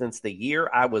since the year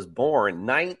I was born,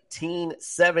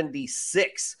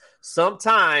 1976.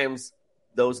 Sometimes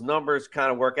those numbers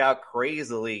kind of work out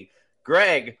crazily.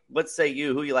 Greg, what say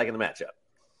you? Who you like in the matchup?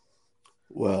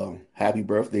 Well, happy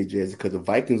birthday, Jazz, because the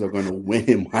Vikings are going to win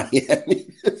in Miami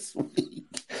this week.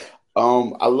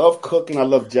 I love Cook and I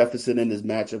love Jefferson in this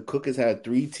matchup. Cook has had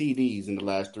 3 TDs in the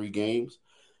last 3 games,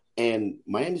 and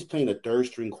Miami's playing a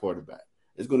third-string quarterback.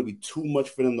 It's going to be too much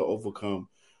for them to overcome.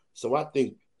 So I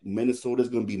think Minnesota's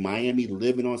going to be Miami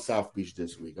living on South Beach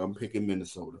this week. I'm picking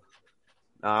Minnesota.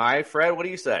 All right, Fred, what do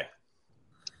you say?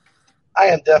 I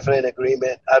am definitely in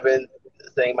agreement. I've been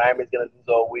saying Miami's going to lose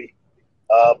all week.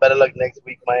 Better luck next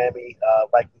week, Miami.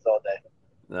 Vikings all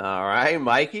day. All right,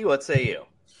 Mikey, what say you?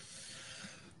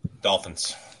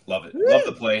 Dolphins. Love it. Love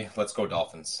the play. Let's go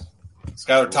Dolphins.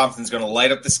 Skylar Thompson's going to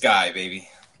light up the sky, baby.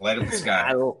 Light up the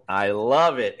sky. I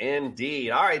love it,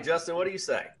 indeed. All right, Justin, what do you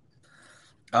say?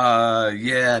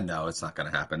 Yeah, no, it's not going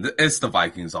to happen. It's the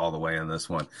Vikings all the way in this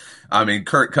one. I mean,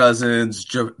 Kirk Cousins,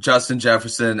 Justin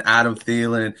Jefferson, Adam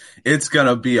Thielen. It's going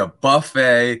to be a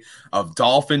buffet of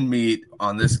dolphin meat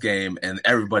on this game, and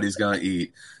everybody's going to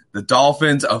eat. The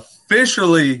Dolphins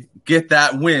officially get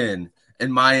that win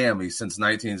in Miami since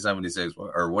 1976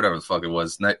 or whatever the fuck it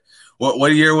was.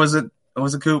 What year was it?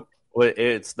 Was it, Coop? Well,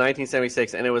 it's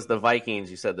 1976, and it was the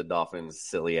Vikings. You said the Dolphins,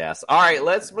 silly ass. All right,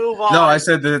 let's move on. No, I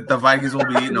said that the Vikings will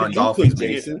be eating on Dolphins.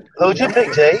 Jason. Who'd you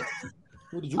pick, Jay?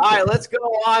 All right, let's go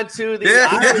on to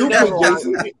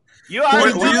the. You Were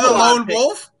you the lone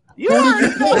wolf? You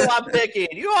already know who I'm picking.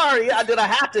 You already did. I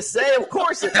have to say, of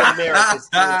course, it's America's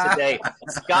team today.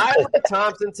 Skylar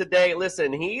Thompson today.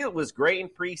 Listen, he was great in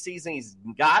preseason. He's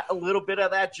got a little bit of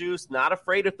that juice. Not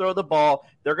afraid to throw the ball.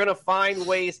 They're going to find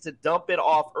ways to dump it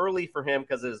off early for him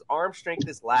because his arm strength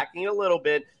is lacking a little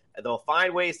bit. They'll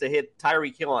find ways to hit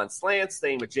Tyreek Hill on slants.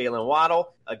 Same with Jalen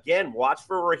Waddle. Again, watch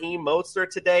for Raheem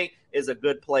Mostert today is a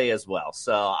good play as well.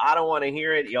 So I don't want to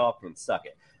hear it. Y'all can suck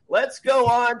it. Let's go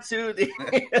on to the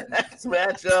next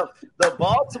matchup. The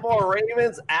Baltimore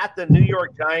Ravens at the New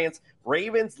York Giants.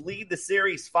 Ravens lead the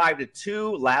series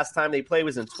 5-2. Last time they played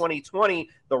was in 2020.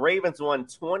 The Ravens won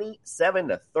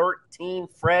 27-13.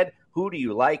 Fred, who do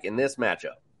you like in this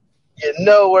matchup? You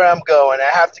know where I'm going.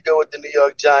 I have to go with the New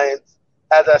York Giants.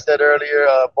 As I said earlier,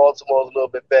 Baltimore's a little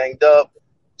bit banged up.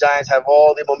 Giants have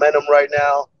all the momentum right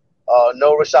now.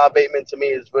 No Rashad Bateman to me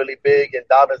is really big, and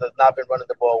Dobbins has not been running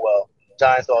the ball well.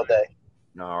 Giants all day.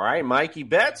 All right, Mikey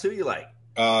Betts, who you like?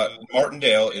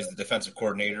 Martindale is the defensive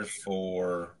coordinator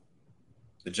for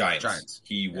the Giants.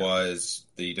 He was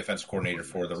the defensive coordinator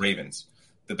for the Ravens.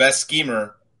 The best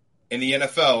schemer in the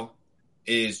NFL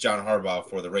is John Harbaugh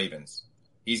for the Ravens.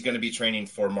 He's going to be training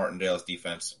for Martindale's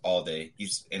defense all day.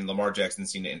 And Lamar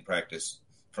Jackson's seen it in practice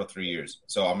for 3 years.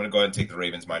 So I'm going to go ahead and take the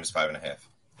Ravens minus 5.5.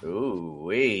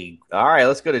 Ooh-wee. All right,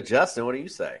 let's go to Justin. What do you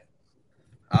say?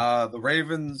 The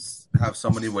Ravens have so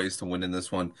many ways to win in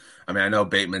this one. I mean, I know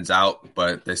Bateman's out,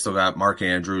 but they still got Mark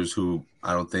Andrews, who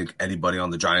I don't think anybody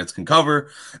on the Giants can cover.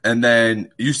 And then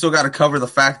you still got to cover the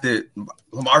fact that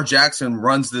Lamar Jackson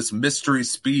runs this mystery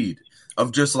speed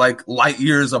of just like light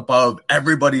years above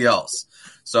everybody else.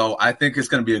 So I think it's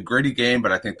going to be a gritty game,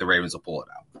 but I think the Ravens will pull it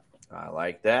out. I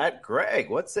like that. Greg,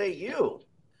 what say you?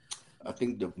 I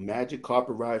think the magic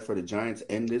carpet ride for the Giants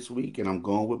end this week, and I'm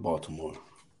going with Baltimore.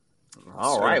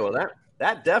 All right. Well,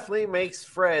 that definitely makes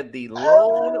Fred the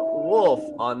lone wolf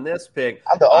on this pick.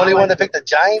 I'm the only one to pick the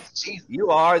Giants? Jeez. You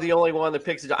are the only one that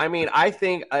picks the Giants. I mean, I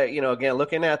think, again,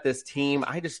 looking at this team,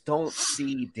 I just don't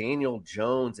see Daniel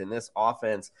Jones in this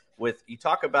offense. You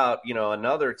talk about,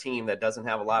 another team that doesn't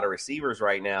have a lot of receivers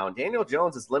right now. Daniel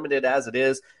Jones is limited as it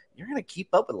is. You're going to keep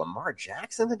up with Lamar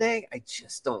Jackson today? I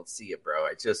just don't see it, bro.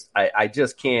 I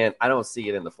just can't. I don't see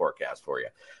it in the forecast for you.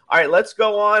 All right, let's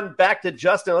go on back to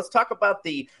Justin. Let's talk about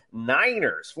the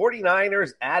Niners.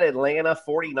 49ers at Atlanta.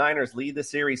 49ers lead the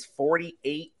series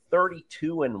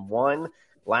 48-32-1.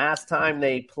 Last time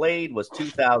they played was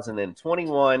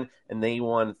 2021, and they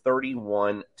won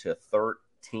 31-13.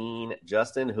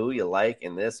 Justin, who you like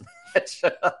in this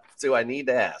matchup? Do I need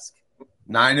to ask?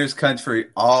 Niners country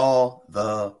all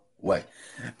the way.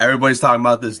 Everybody's talking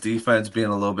about this defense being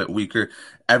a little bit weaker.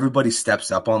 Everybody steps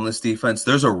up on this defense.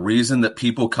 There's a reason that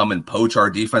people come and poach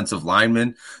our defensive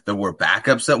linemen that were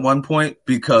backups at one point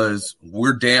because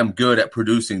we're damn good at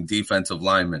producing defensive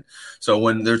linemen. So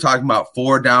when they're talking about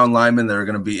 4 down linemen that are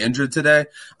going to be injured today,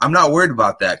 I'm not worried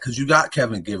about that because you got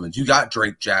Kevin Givens, you got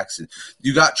Drake Jackson,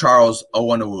 you got Charles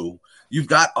Owonawu. You've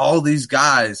got all these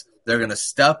guys. They're going to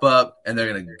step up and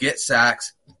they're going to get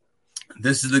sacks.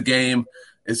 This is the game.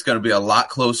 It's going to be a lot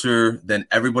closer than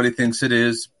everybody thinks it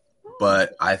is,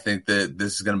 but I think that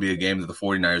this is going to be a game that the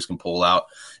 49ers can pull out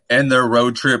and their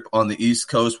road trip on the East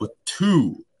Coast with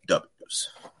 2 W's.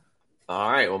 All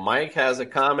right. Well, Mike has a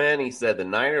comment. He said the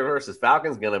Niners versus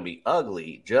Falcons going to be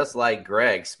ugly, just like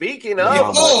Greg. Speaking of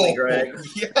ugly, Greg.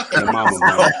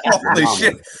 Holy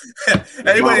shit.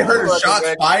 Anybody heard of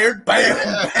shots fired?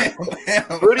 Bam, bam.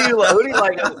 Who do you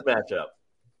like in this matchup?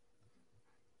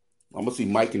 I'm gonna see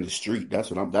Mike in the street. That's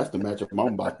the matchup I'm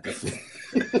about to see.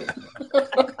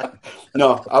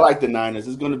 No, I like the Niners.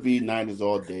 It's gonna be Niners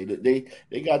all day.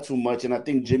 They got too much, and I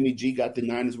think Jimmy G got the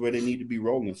Niners where they need to be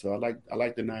rolling. So I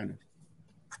like the Niners.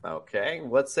 Okay,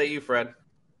 what say you, Fred?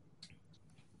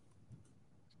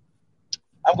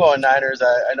 I'm going Niners.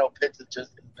 I know Pitts has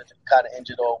just been kind of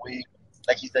injured all week.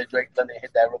 Like you said, Drake London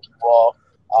hit that rookie wall.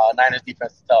 Niners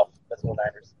defense is tough. Let's go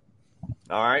Niners.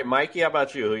 All right, Mikey, how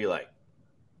about you? Who you like?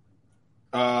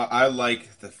 I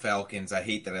like the Falcons. I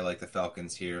hate that I like the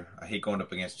Falcons here. I hate going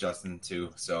up against Justin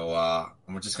too. So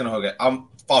I'm just gonna hook it.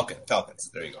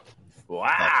 Falcons. There you go. Wow.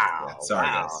 Yeah, sorry,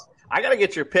 guys. I got to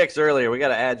get your picks earlier. We got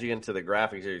to add you into the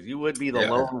graphic series. You would be the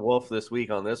lone wolf this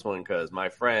week on this one because, my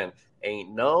friend,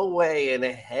 ain't no way in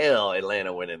hell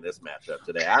Atlanta winning this matchup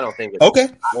today. I don't think it's okay.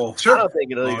 Well, sure. I don't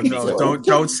think it'll even be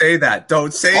don't say that.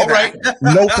 Don't say all that. Right.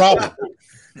 No problem.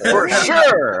 For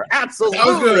sure.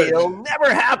 Absolutely. It'll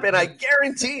never happen. I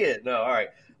guarantee it. No, all right.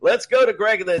 Let's go to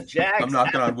Greg and the Jags. I'm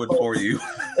knocking on wood for you.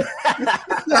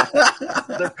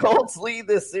 The Colts lead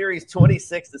this series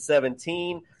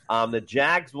 26-17. The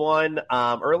Jags won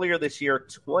earlier this year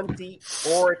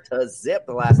 24-0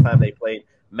 the last time they played.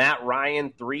 Matt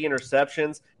Ryan, 3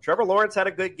 interceptions. Trevor Lawrence had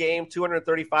a good game,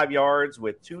 235 yards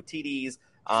with 2 TDs.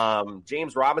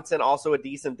 James Robinson, also a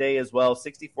decent day as well,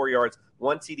 64 yards,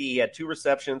 1 TD. He had 2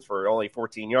 receptions for only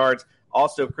 14 yards.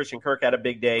 Also, Christian Kirk had a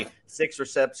big day, 6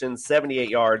 receptions, 78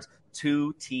 yards,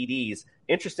 2 TDs.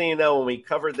 Interesting, though, when we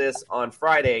covered this on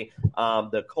Friday,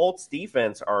 the Colts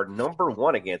defense are number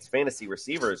 1 against fantasy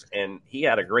receivers, and he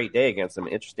had a great day against them,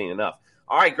 interesting enough.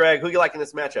 All right, Greg, who you like in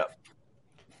this matchup?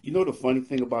 You know the funny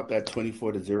thing about that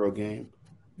 24-0 game?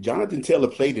 Jonathan Taylor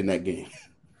played in that game.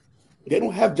 They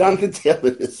don't have Jonathan Taylor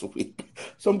this week.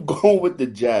 So I'm going with the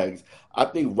Jags. I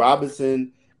think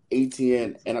Robinson,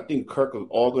 Etienne, and I think Kirk are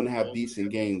all going to have decent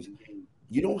games.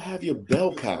 You don't have your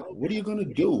bell cow. What are you going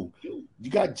to do? You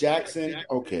got Jackson,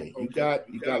 okay. You got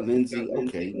Lindsey,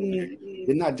 okay.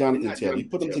 They're not Jonathan Taylor. You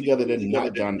put them together, they're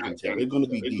not Jonathan Taylor. They're going to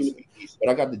be decent. But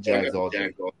I got the Jags all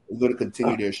day. We're going to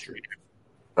continue their streak.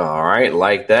 All right,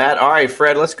 like that. All right,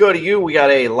 Fred, let's go to you. We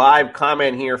got a live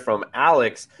comment here from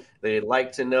Alex. They'd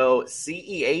like to know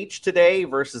CEH today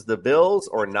versus the Bills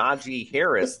or Najee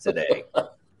Harris today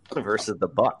versus the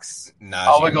Bucks.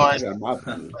 We're going.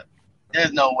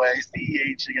 There's no way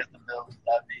CEH against the Bills.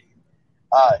 I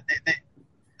mean,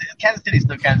 Kansas City's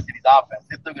still Kansas City's offense.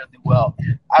 They're still going to do well.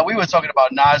 We were talking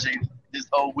about Najee this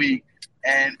whole week,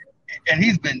 and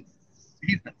he's been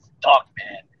stuck,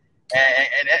 man.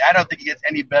 And I don't think he gets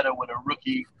any better with a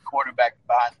rookie quarterback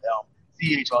behind them.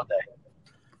 CEH all day.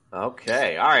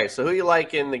 Okay. All right. So who you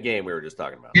like in the game we were just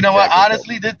talking about? You know what?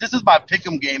 Honestly, this is my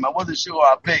pick'em game. I wasn't sure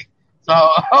what I picked. So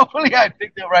hopefully I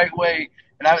picked the right way.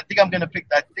 And I think I picked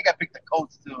the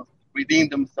Colts to redeem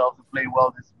themselves and play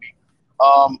well this week.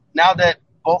 Now that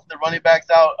both the running backs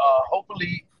out,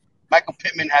 hopefully Michael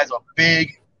Pittman has a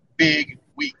big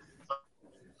week.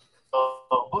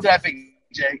 So who did I pick,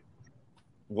 Jay?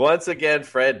 Once again,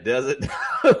 Fred doesn't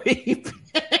know he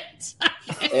picked.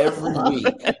 Every week.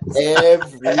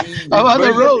 I'm on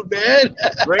the road, man.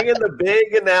 Bringing the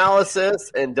big analysis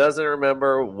and doesn't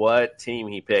remember what team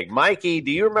he picked. Mikey,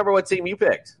 do you remember what team you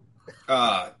picked?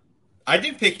 I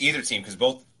didn't pick either team because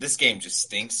this game just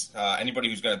stinks. Anybody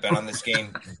who's going to bet on this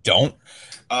game, don't.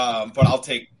 But I'll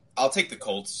take the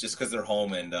Colts just because they're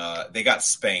home and they got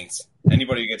spanked.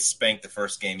 Anybody who gets spanked the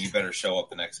first game, you better show up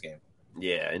the next game.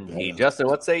 Yeah, indeed. Justin,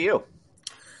 what say you?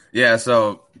 Yeah,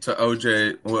 so to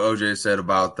OJ, what OJ said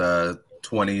about the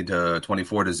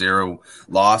 24-0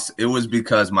 loss, it was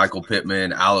because Michael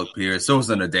Pittman, Alec Pierce, there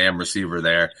wasn't a damn receiver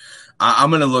there. I'm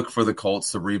going to look for the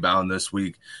Colts to rebound this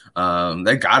week.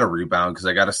 They got to rebound because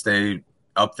they got to stay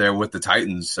up there with the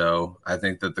Titans. So I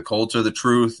think that the Colts are the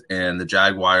truth and the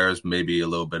Jaguars may be a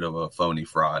little bit of a phony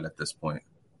fraud at this point.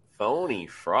 Phony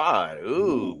fraud.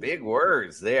 Ooh, big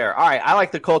words there. All right, I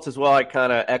like the Colts as well. I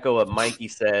kind of echo what Mikey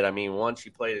said. I mean, once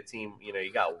you play the team,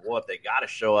 you got whooped. They got to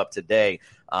show up today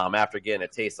after getting a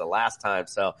taste of last time.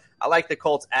 So I like the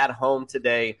Colts at home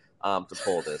today to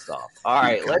pull this off. All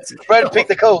right, let's try to pick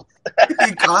the Colts.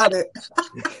 He got it.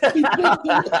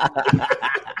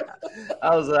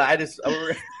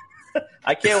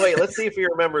 I can't wait. Let's see if he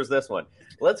remembers this one.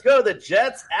 Let's go to the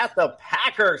Jets at the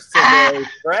Packers today.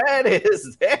 Fred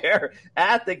is there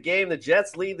at the game. The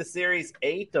Jets lead the series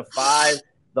 8-5.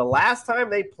 The last time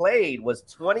they played was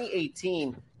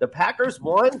 2018. The Packers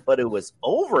won, but it was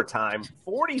overtime,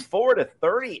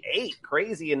 44-38.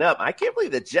 Crazy enough. I can't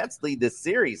believe the Jets lead this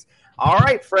series. All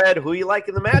right, Fred, who you like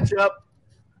in the matchup?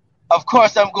 Of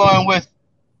course, I'm going with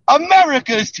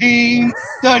America's team,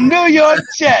 the New York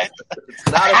Jets.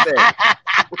 It's not a thing.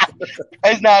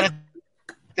 It's not a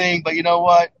thing, but you know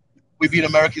what? We beat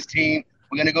America's team.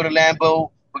 We're going to go to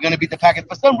Lambeau. We're going to beat the Packers.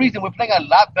 For some reason, we're playing a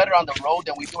lot better on the road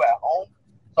than we do at home.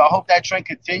 So I hope that trend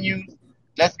continues.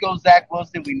 Let's go, Zach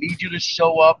Wilson. We need you to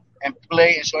show up and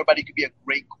play and show everybody you can be a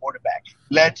great quarterback.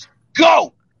 Let's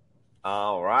go.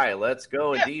 All right, let's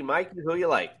go. Indeed, Mike, who you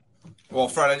like? Well,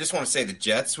 Fred, I just want to say the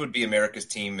Jets would be America's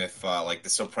team if, like, the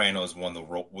Sopranos won the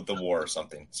war or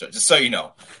something. So just so you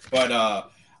know. But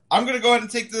I'm going to go ahead and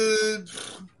take the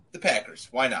Packers.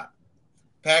 Why not?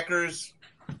 Packers.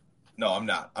 No, I'm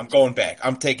not. I'm going back.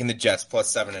 I'm taking the Jets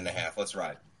plus 7.5. Let's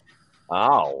ride.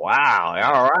 Oh, wow.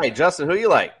 All right. Justin, who you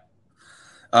like?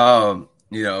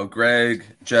 Greg,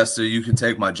 Jester, you can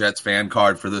take my Jets fan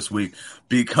card for this week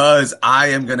because I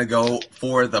am going to go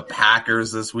for the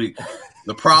Packers this week.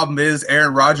 The problem is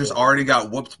Aaron Rodgers already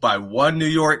got whooped by one New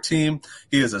York team.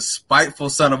 He is a spiteful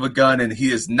son of a gun, and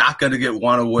he is not going to get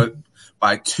whooped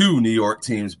by two New York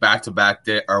teams back-to-back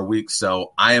weeks.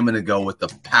 So I am going to go with the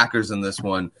Packers in this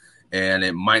one, and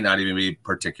it might not even be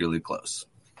particularly close.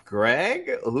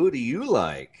 Greg, who do you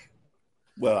like?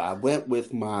 Well, I went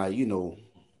with my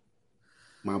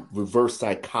reverse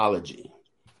psychology.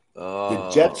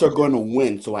 The Jets are going to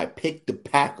win, so I picked the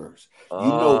Packers.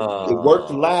 It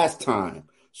worked last time,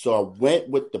 so I went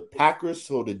with the Packers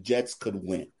so the Jets could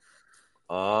win.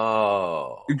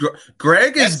 Oh,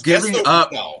 Greg is giving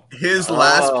up his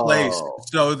last place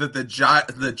so that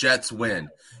the Jets win.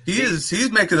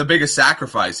 He's making the biggest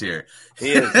sacrifice here.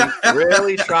 He is. He's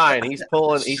really trying. He's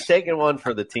taking one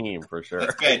for the team for sure.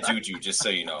 That's bad juju, just so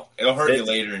you know. It'll hurt you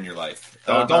later in your life.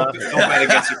 Don't bet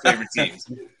against your favorite teams.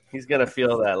 He's gonna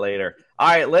feel that later. All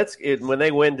right, when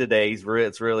they win today,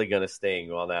 it's really gonna sting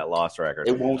on that loss record.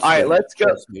 It won't. All right, let's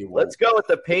go. Let's go with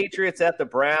the Patriots at the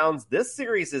Browns. This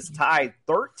series is tied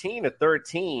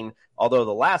 13-13. Although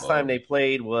the last time they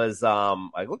played was,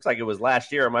 it looks like it was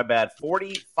last year. My bad.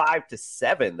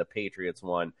 45-7. The Patriots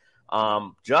won.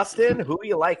 Justin, who do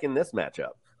you like in this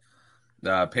matchup?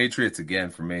 Patriots again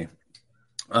for me.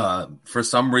 For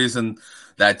some reason,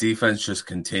 that defense just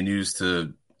continues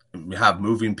to have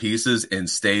moving pieces and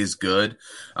stays good.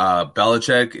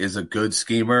 Belichick is a good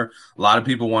schemer. A lot of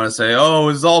people want to say, oh, it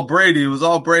was all Brady. Well,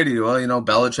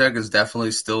 Belichick is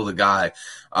definitely still the guy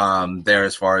there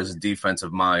as far as the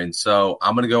defensive mind. So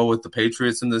I'm going to go with the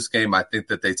Patriots in this game. I think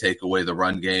that they take away the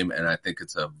run game, and I think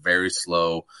it's a very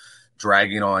slow,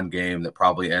 dragging on game that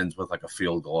probably ends with like a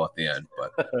field goal at the end,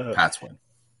 but Pats win.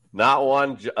 Not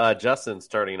one Justin's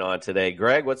turning on today.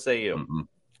 Greg, what say you? Mm-hmm.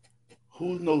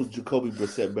 Who knows Jacoby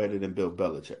Brissett better than Bill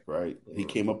Belichick, right? He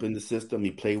came up in the system. He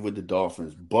played with the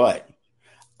Dolphins. But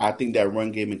I think that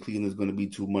run game in Cleveland is going to be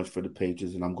too much for the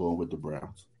Patriots, and I'm going with the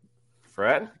Browns.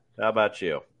 Fred, how about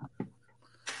you?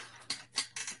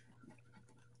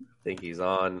 Think he's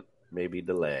on maybe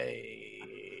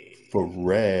delay.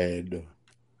 Freddie.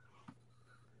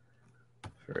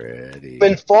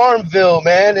 In Farmville,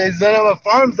 man. There's none of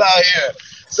farms out here.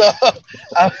 So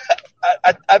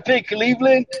I pick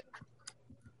Cleveland.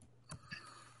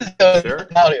 Sure.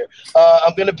 Out here.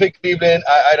 I'm gonna pick Cleveland.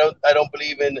 I don't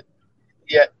believe in.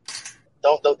 Yeah,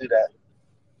 don't do that.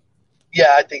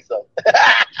 Yeah, I think so.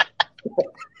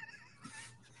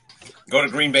 Go to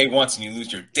Green Bay once and you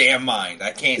lose your damn mind.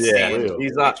 I can't stand.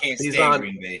 I can't stand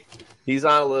Green Bay. He's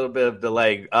on a little bit of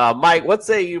delay. Mike, what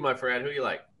say you, my friend? Who you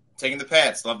like? Taking the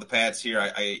Pats. Love the Pats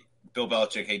here. Bill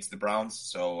Belichick hates the Browns,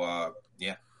 so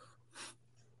yeah.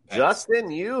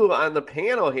 Justin, you on the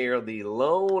panel here, the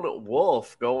lone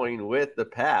wolf going with the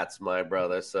Pats, my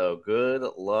brother. So good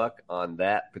luck on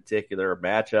that particular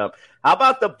matchup. How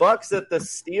about the Bucs at the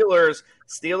Steelers?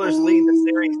 Steelers lead the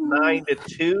series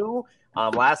 9-2.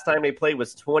 Last time they played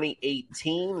was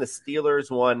 2018. The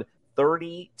Steelers won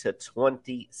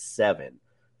 30-27.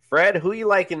 Fred, who you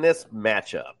like in this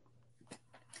matchup?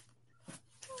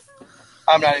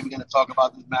 I'm not even going to talk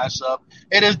about this matchup.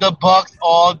 It is the Bucs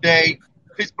all day.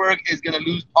 Pittsburgh is going to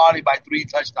lose probably by 3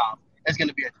 touchdowns. It's going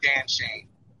to be a damn shame.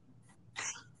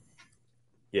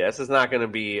 Yeah, this is not going to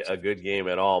be a good game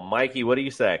at all. Mikey, what do you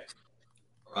say?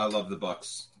 I love the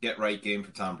Bucs. Get right game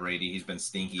for Tom Brady. He's been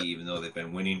stinky even though they've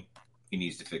been winning. He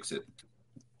needs to fix it.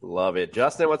 Love it.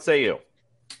 Justin, what say you?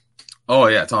 Oh,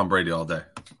 yeah, Tom Brady all day.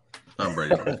 Tom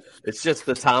Brady all day. It's just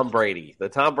the Tom Brady. The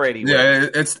Tom Brady way. Yeah,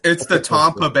 it's the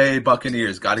Tampa Bay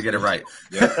Buccaneers. Got to get it right.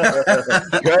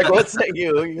 Greg, what say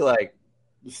you? Who you like?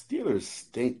 The Steelers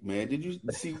stink, man. Did you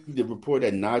see the report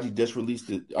that Najee just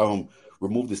released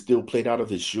removed the steel plate out of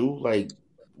his shoe? Like,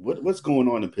 what's going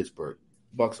on in Pittsburgh?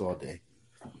 Bucks all day.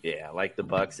 Yeah, like the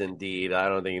Bucks indeed. I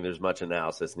don't think there's much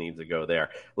analysis needs to go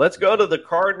there. Let's go to the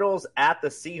Cardinals at the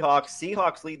Seahawks.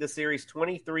 Seahawks lead the series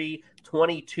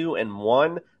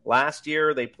 23-22-1. Last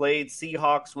year they played,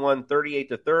 Seahawks won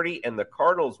 38-30, and the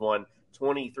Cardinals won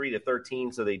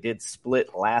 23-13, so they did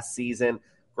split last season.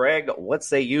 Greg, what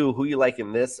say you? Who you like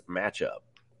in this matchup?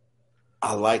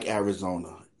 I like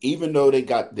Arizona. Even though they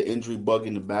got the injury bug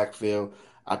in the backfield,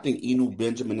 I think Eno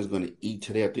Benjamin is going to eat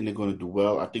today. I think they're going to do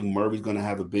well. I think Murray's going to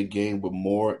have a big game with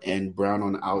Moore and Brown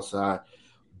on the outside.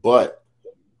 But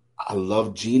I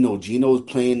love Geno. Geno's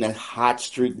playing that hot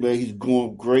streak, man. He's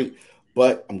going great.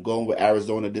 But I'm going with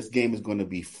Arizona. This game is going to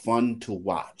be fun to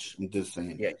watch. I'm just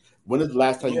saying. Yeah. When is the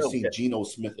last time you've seen Geno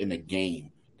Smith in a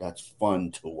game that's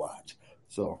fun to watch?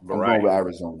 So I'm going with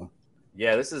Arizona.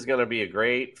 Yeah, this is going to be a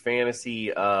great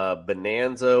fantasy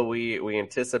bonanza we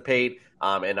anticipate.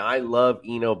 And I love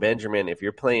Eno Benjamin. If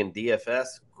you're playing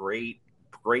DFS, great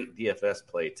DFS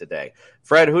play today.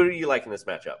 Fred, who do you like in this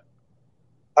matchup?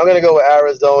 I'm going to go with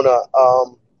Arizona.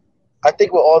 I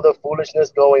think with all the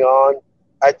foolishness going on,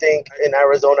 I think in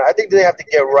Arizona, I think they have to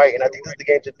get right, and I think this is the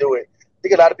game to do it. I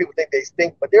think a lot of people think they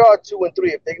stink, but they are 2-3.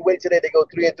 If they win today, they go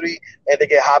 3-3, and they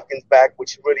get Hopkins back,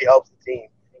 which really helps the team.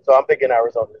 So I'm picking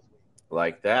Arizona this week.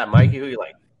 Like that. Mikey, who you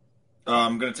like?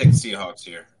 I'm going to take the Seahawks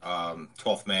here.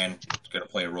 12th man is going to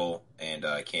play a role, and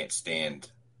I can't stand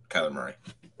Kyler Murray.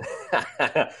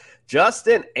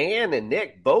 Justin and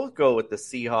Nick both go with the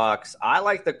Seahawks. I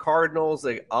like the Cardinals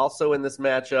also in this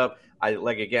matchup. I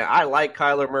like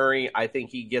Kyler Murray. I think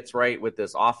he gets right with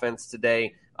this offense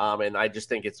today. And I just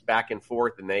think it's back and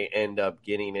forth, and they end up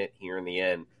getting it here in the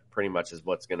end. Pretty much is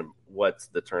what's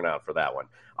the turnout for that one.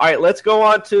 All right, let's go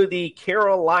on to the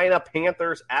Carolina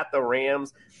Panthers at the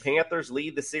Rams. Panthers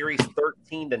lead the series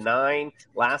 13-9.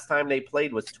 Last time they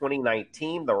played was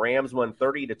 2019. The Rams won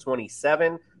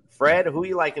 30-27. Fred, who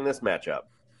you like in this matchup?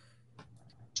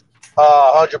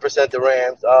 100% the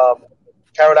Rams.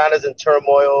 Carolina's in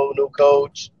turmoil, new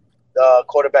coach,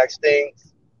 quarterback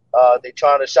stinks. They're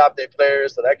trying to shop their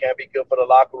players, so that can't be good for the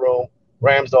locker room.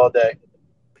 Rams all day.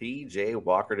 P.J.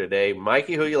 Walker today.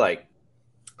 Mikey, who you like?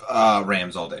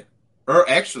 Rams all day. Or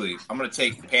actually, I'm going to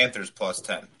take Panthers plus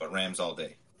 10, but Rams all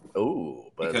day. Ooh.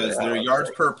 Because their yards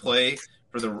per play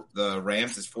for the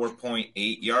Rams is 4.8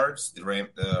 yards.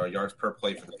 The yards per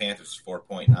play for the Panthers is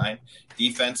 4.9.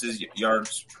 Defenses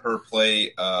yards per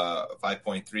play,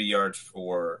 5.3 yards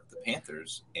for the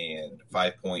Panthers and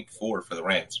 5.4 for the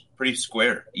Rams. Pretty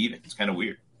square, even. It's kind of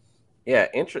weird. Yeah,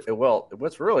 well,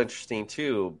 what's real interesting,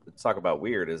 too, let's talk about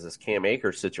weird, is this Cam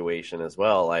Akers situation as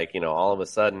well. Like, all of a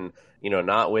sudden,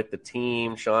 not with the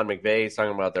team. Sean McVay's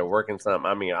talking about they're working something.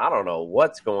 I mean, I don't know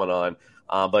what's going on.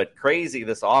 But crazy,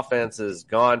 this offense has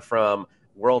gone from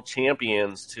world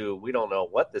champions to we don't know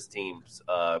what this team's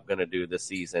going to do this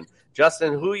season.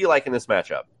 Justin, who you like in this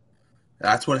matchup?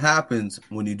 That's what happens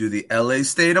when you do the LA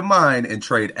state of mind and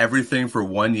trade everything for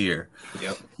 1 year.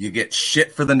 Yep. You get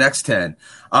shit for the next 10.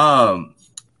 I'm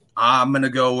going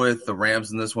to go with the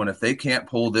Rams in this one. If they can't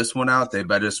pull this one out, they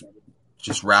better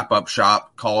just wrap up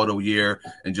shop, call it a year,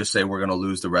 and just say we're going to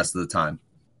lose the rest of the time.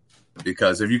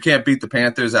 Because if you can't beat the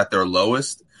Panthers at their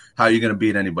lowest, how are you going to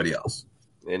beat anybody else?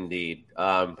 Indeed.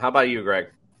 How about you, Greg?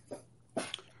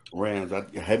 Rams. A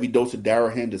heavy dose of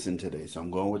Darrell Henderson today, so I'm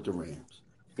going with the Rams.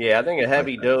 Yeah, I think a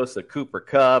heavy dose of Cooper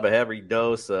Kupp, a heavy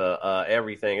dose of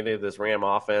everything. I think this Ram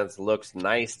offense looks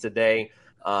nice today.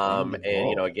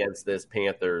 And, against this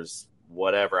Panthers,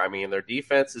 whatever. I mean, their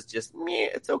defense is just,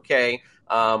 it's okay.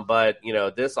 But,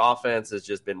 this offense has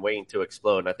just been waiting to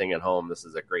explode. And I think at home, this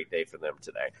is a great day for them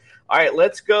today. All right,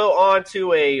 let's go on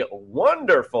to a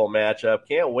wonderful matchup.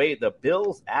 Can't wait. The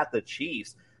Bills at the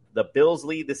Chiefs. The Bills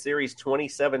lead the series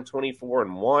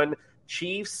 27-24-1.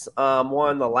 Chiefs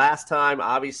won the last time,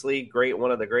 obviously,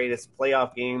 one of the greatest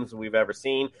playoff games we've ever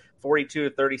seen,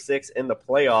 42-36 in the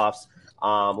playoffs.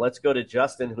 Let's go to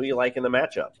Justin. Who you like in the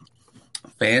matchup?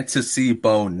 Fantasy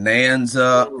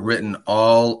bonanza written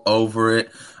all over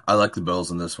it. I like the Bills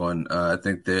in this one. I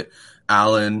think that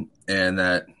Allen and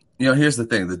that, here's the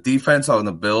thing. The defense on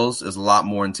the Bills is a lot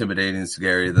more intimidating and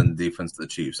scary than the defense of the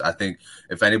Chiefs. I think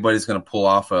if anybody's going to pull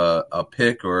off a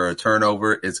pick or a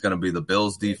turnover, it's going to be the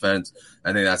Bills defense.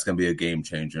 I think that's going to be a game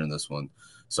changer in this one.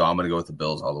 So I'm going to go with the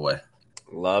Bills all the way.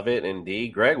 Love it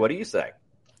indeed. Greg, what do you say?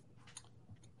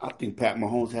 I think Pat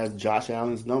Mahomes has Josh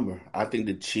Allen's number. I think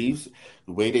the Chiefs,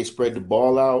 the way they spread the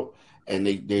ball out, and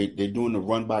they're doing the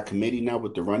run by committee now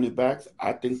with the running backs,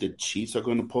 I think the Chiefs are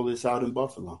going to pull this out in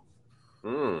Buffalo.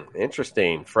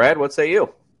 Interesting. Fred, what say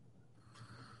you?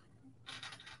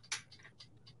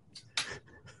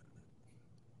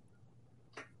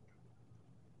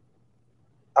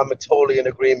 I'm totally in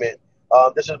agreement.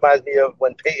 This reminds me of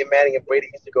when Peyton Manning and Brady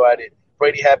used to go at it.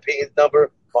 Brady had Peyton's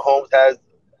number. Mahomes has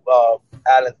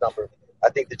Allen's number. I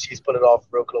think the Chiefs put it off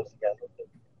real close again.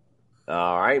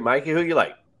 All right, Mikey, who you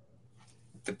like?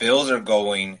 The Bills are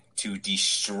going to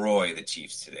destroy the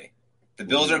Chiefs today. The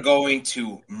Bills are going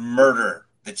to murder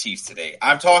the Chiefs today.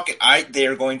 They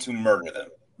are going to murder them.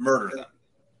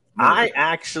 I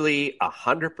actually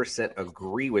 100%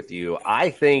 agree with you.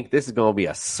 I think this is going to be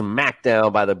a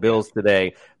smackdown by the Bills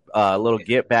today. A little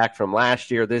get back from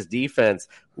last year. This defense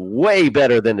way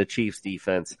better than the Chiefs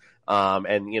defense.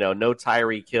 And no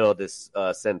Tyreek Hill to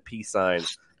send peace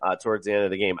signs towards the end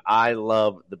of the game. I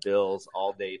love the Bills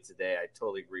all day today. I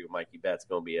totally agree with Mikey Betts.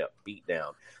 Going to be a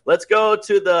beatdown. Let's go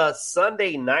to the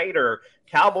Sunday nighter.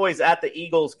 Cowboys at the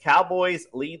Eagles. Cowboys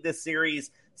lead this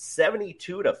series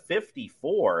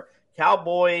 72-54.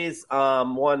 Cowboys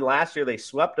won last year. They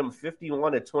swept them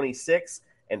 51-26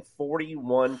 and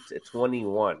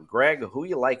 41-21. Greg, who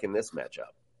you like in this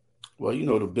matchup? Well,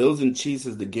 the Bills and Chiefs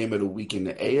is the game of the week in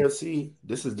the AFC.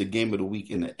 This is the game of the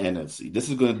week in the NFC. This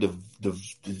is going to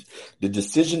the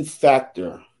deciding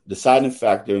factor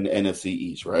in the NFC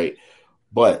East, right?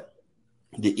 But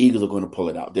the Eagles are going to pull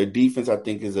it out. Their defense, I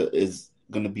think, is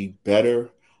going to be better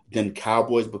than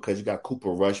Cowboys because you got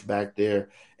Cooper Rush back there,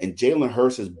 and Jalen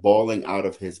Hurts is balling out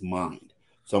of his mind.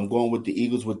 So I'm going with the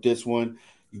Eagles with this one.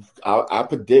 I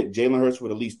predict Jalen Hurts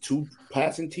with at least 2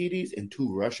 passing TDs and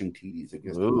 2 rushing TDs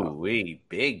against the Cowboys.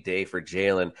 Big day for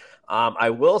Jalen.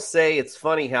 I will say it's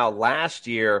funny how last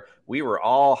year we were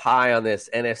all high on this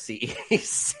NFC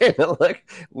East. Look,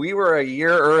 we were a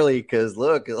year early because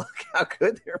look how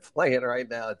good they're playing right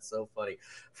now. It's so funny.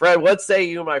 Fred, what say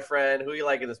you, my friend? Who you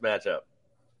like in this matchup?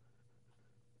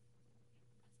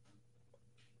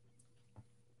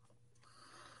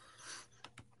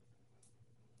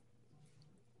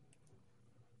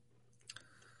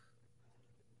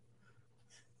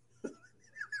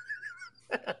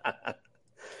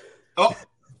 Oh,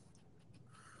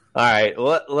 all right.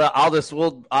 Well,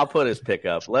 I'll put his pick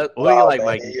up. What do you like,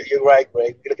 Mike? You're right,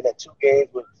 Greg. You're looking at 2 games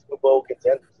with Super Bowl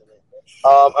contenders in it.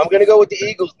 I'm going to go with the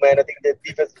Eagles, man. I think their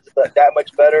defense is that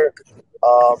much better.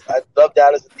 I love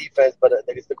Dallas' defense, but I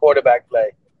think it's the quarterback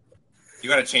play. You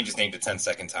got to change his name to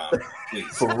 10-second Tom, please.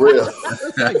 For real.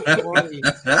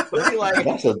 Like?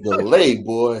 That's a delay,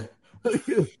 boy.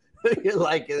 You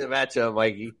like in the matchup,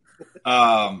 Mikey?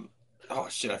 Oh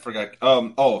shit, I forgot.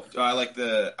 I like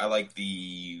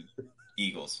the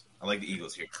Eagles. I like the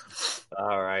Eagles here.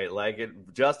 All right, like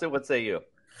it. Justin, what say you?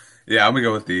 Yeah, I'm gonna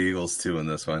go with the Eagles too in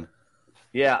this one.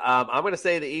 Yeah, I'm gonna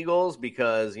say the Eagles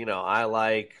because I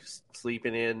like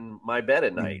sleeping in my bed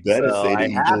at night. So I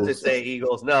have to say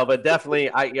Eagles. No, but definitely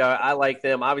I like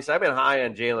them. Obviously, I've been high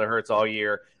on Jalen Hurts all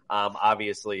year.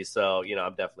 Obviously, so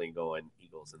I'm definitely going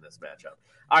Eagles in this matchup.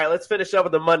 All right, let's finish up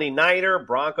with the Monday nighter.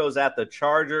 Broncos at the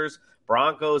Chargers.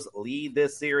 Broncos lead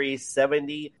this series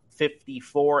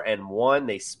 70-54-1.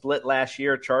 They split last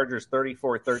year. Chargers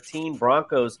 34-13.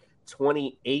 Broncos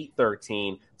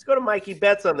 28-13. Let's go to Mikey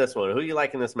Betts on this one. Who do you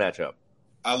like in this matchup?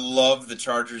 I love the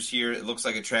Chargers here. It looks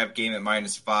like a trap game at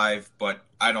 -5, but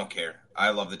I don't care. I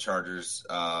love the Chargers.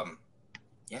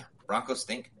 Broncos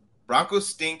stink.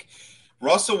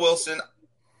 Russell Wilson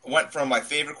went from my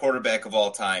favorite quarterback of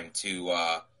all time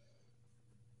to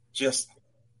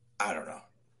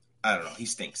I don't know. He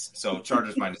stinks. So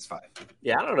Chargers -5.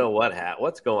 Yeah, I don't know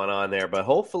what's going on there, but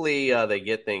hopefully they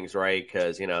get things right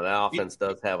because the offense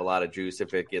does have a lot of juice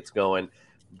if it gets going.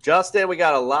 Justin, we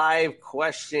got a live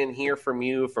question here from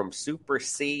you from Super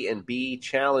C and B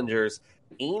Challengers.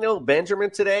 Eno Benjamin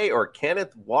today or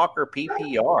Kenneth Walker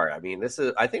PPR? I mean,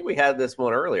 I think we had this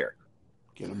one earlier.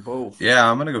 Get them both. Yeah,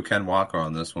 I'm gonna go Ken Walker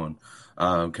on this one.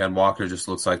 Ken Walker just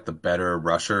looks like the better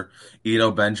rusher.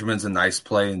 Eno Benjamin's a nice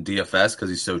play in DFS because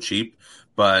he's so cheap,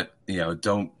 but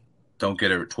don't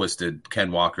get it twisted.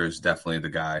 Ken Walker is definitely the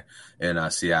guy in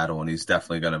Seattle, and he's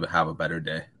definitely going to have a better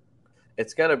day.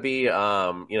 It's going to be,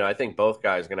 I think both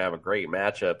guys are going to have a great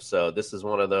matchup. So this is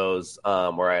one of those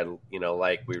where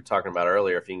like we were talking about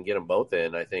earlier, if you can get them both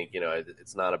in, I think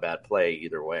it's not a bad play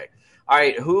either way. All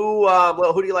right, who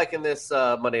do you like in this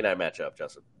Monday night matchup,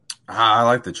 Justin? I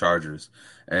like the Chargers,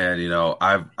 and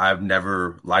I've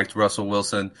never liked Russell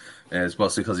Wilson, and it's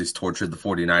mostly because he's tortured the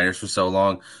 49ers for so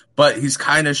long. But he's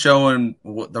kind of showing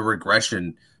the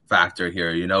regression factor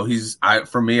here.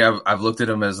 I've looked at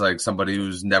him as like somebody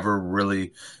who's never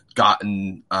really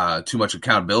gotten too much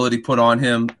accountability put on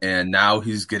him, and now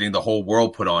he's getting the whole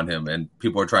world put on him, and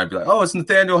people are trying to be like, oh, it's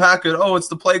Nathaniel Hackett, oh, it's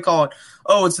the play calling,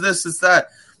 oh, it's this, it's that.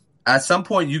 At some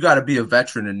point, you got to be a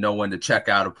veteran and know when to check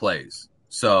out of plays.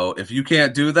 So if you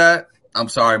can't do that, I'm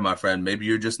sorry, my friend. Maybe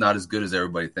you're just not as good as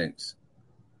everybody thinks.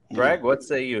 Greg, what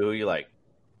say you? Who you like?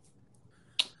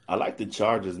 I like the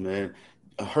Chargers, man.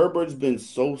 Herbert's been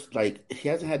he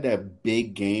hasn't had that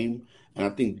big game, and I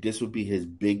think this would be his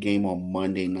big game on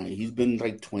Monday night. He's been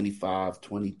like 25,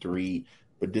 23,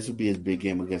 but this would be his big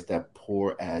game against that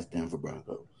poor-ass Denver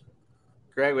Broncos.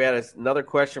 Greg, we had another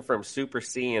question from Super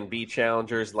C and B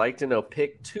Challengers. Like to know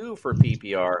pick 2 for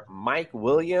PPR, Mike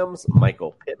Williams,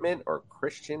 Michael Pittman, or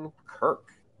Christian Kirk?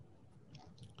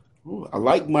 Ooh, I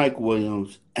like Mike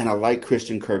Williams, and I like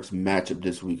Christian Kirk's matchup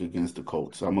this week against the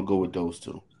Colts. So I'm going to go with those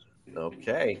two.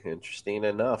 Okay, interesting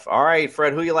enough. All right,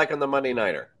 Fred, who you like on the Monday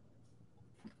Nighter?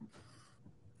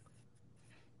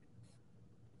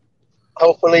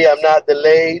 Hopefully I'm not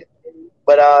delayed,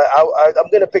 but I'm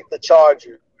going to pick the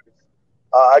Chargers.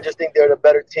 I just think they're the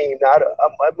better team. Now,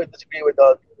 I would disagree with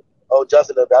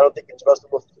Justin. I don't think it's Russell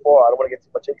Wilson 4. I don't want to get too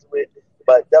much into it,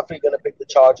 but definitely going to pick the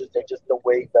Chargers. They're just a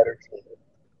way better team.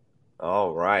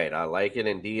 All right. I like it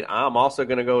indeed. I'm also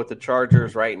going to go with the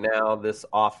Chargers right now. This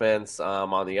offense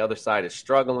on the other side is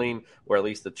struggling, or at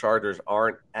least the Chargers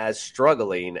aren't as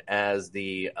struggling as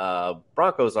the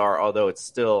Broncos are, although it's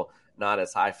still not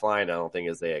as high-flying, I don't think,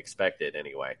 as they expected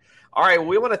anyway. All right,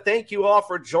 we want to thank you all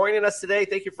for joining us today.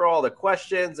 Thank you for all the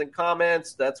questions and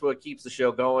comments. That's what keeps the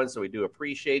show going, so we do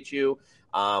appreciate you.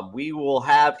 We will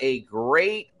have a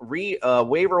great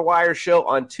waiver wire show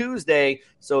on Tuesday.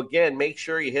 So, again, make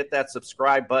sure you hit that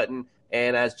subscribe button.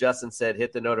 And as Justin said,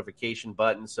 hit the notification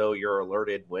button so you're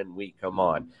alerted when we come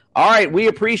on. All right, we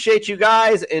appreciate you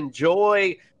guys.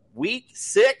 Enjoy Week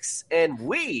 6, and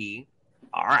we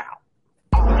are out.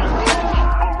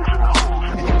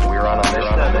 We're on a mission.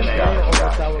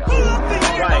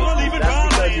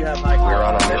 We're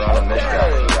on a mission.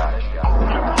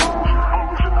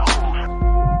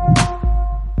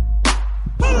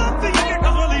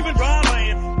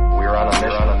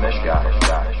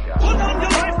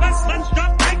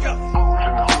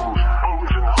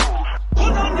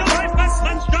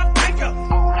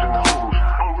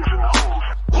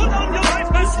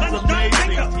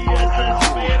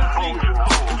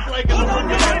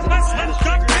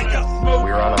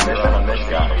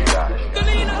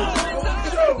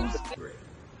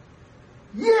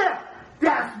 Yeah,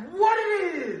 that's what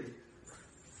it is.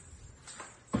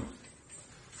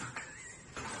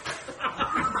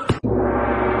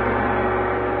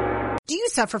 Do you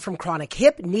suffer from chronic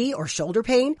hip, knee, or shoulder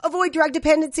pain? Avoid drug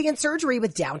dependency and surgery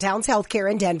with Downtown's Healthcare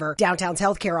in Denver. Downtown's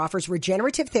Healthcare offers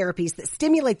regenerative therapies that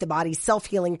stimulate the body's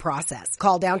self-healing process.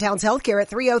 Call Downtown's Healthcare at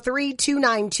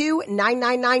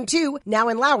 303-292-9992, now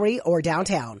in Lowry or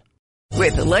downtown.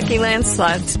 With the Lucky Land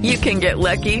Slots, you can get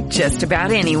lucky just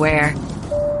about anywhere.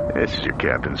 This is your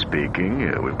captain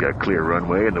speaking. We've got clear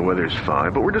runway and the weather's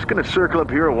fine, but we're just going to circle up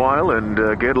here a while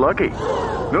and get lucky.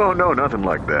 No, nothing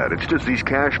like that. It's just these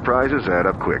cash prizes add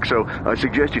up quick. So I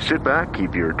suggest you sit back,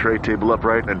 keep your tray table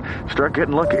upright, and start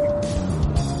getting lucky.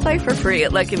 Play for free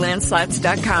at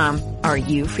LuckyLandSlots.com. Are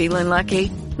you feeling lucky?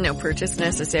 No purchase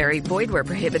necessary. Void where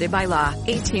prohibited by law.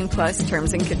 18+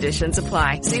 terms and conditions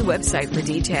apply. See website for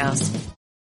details.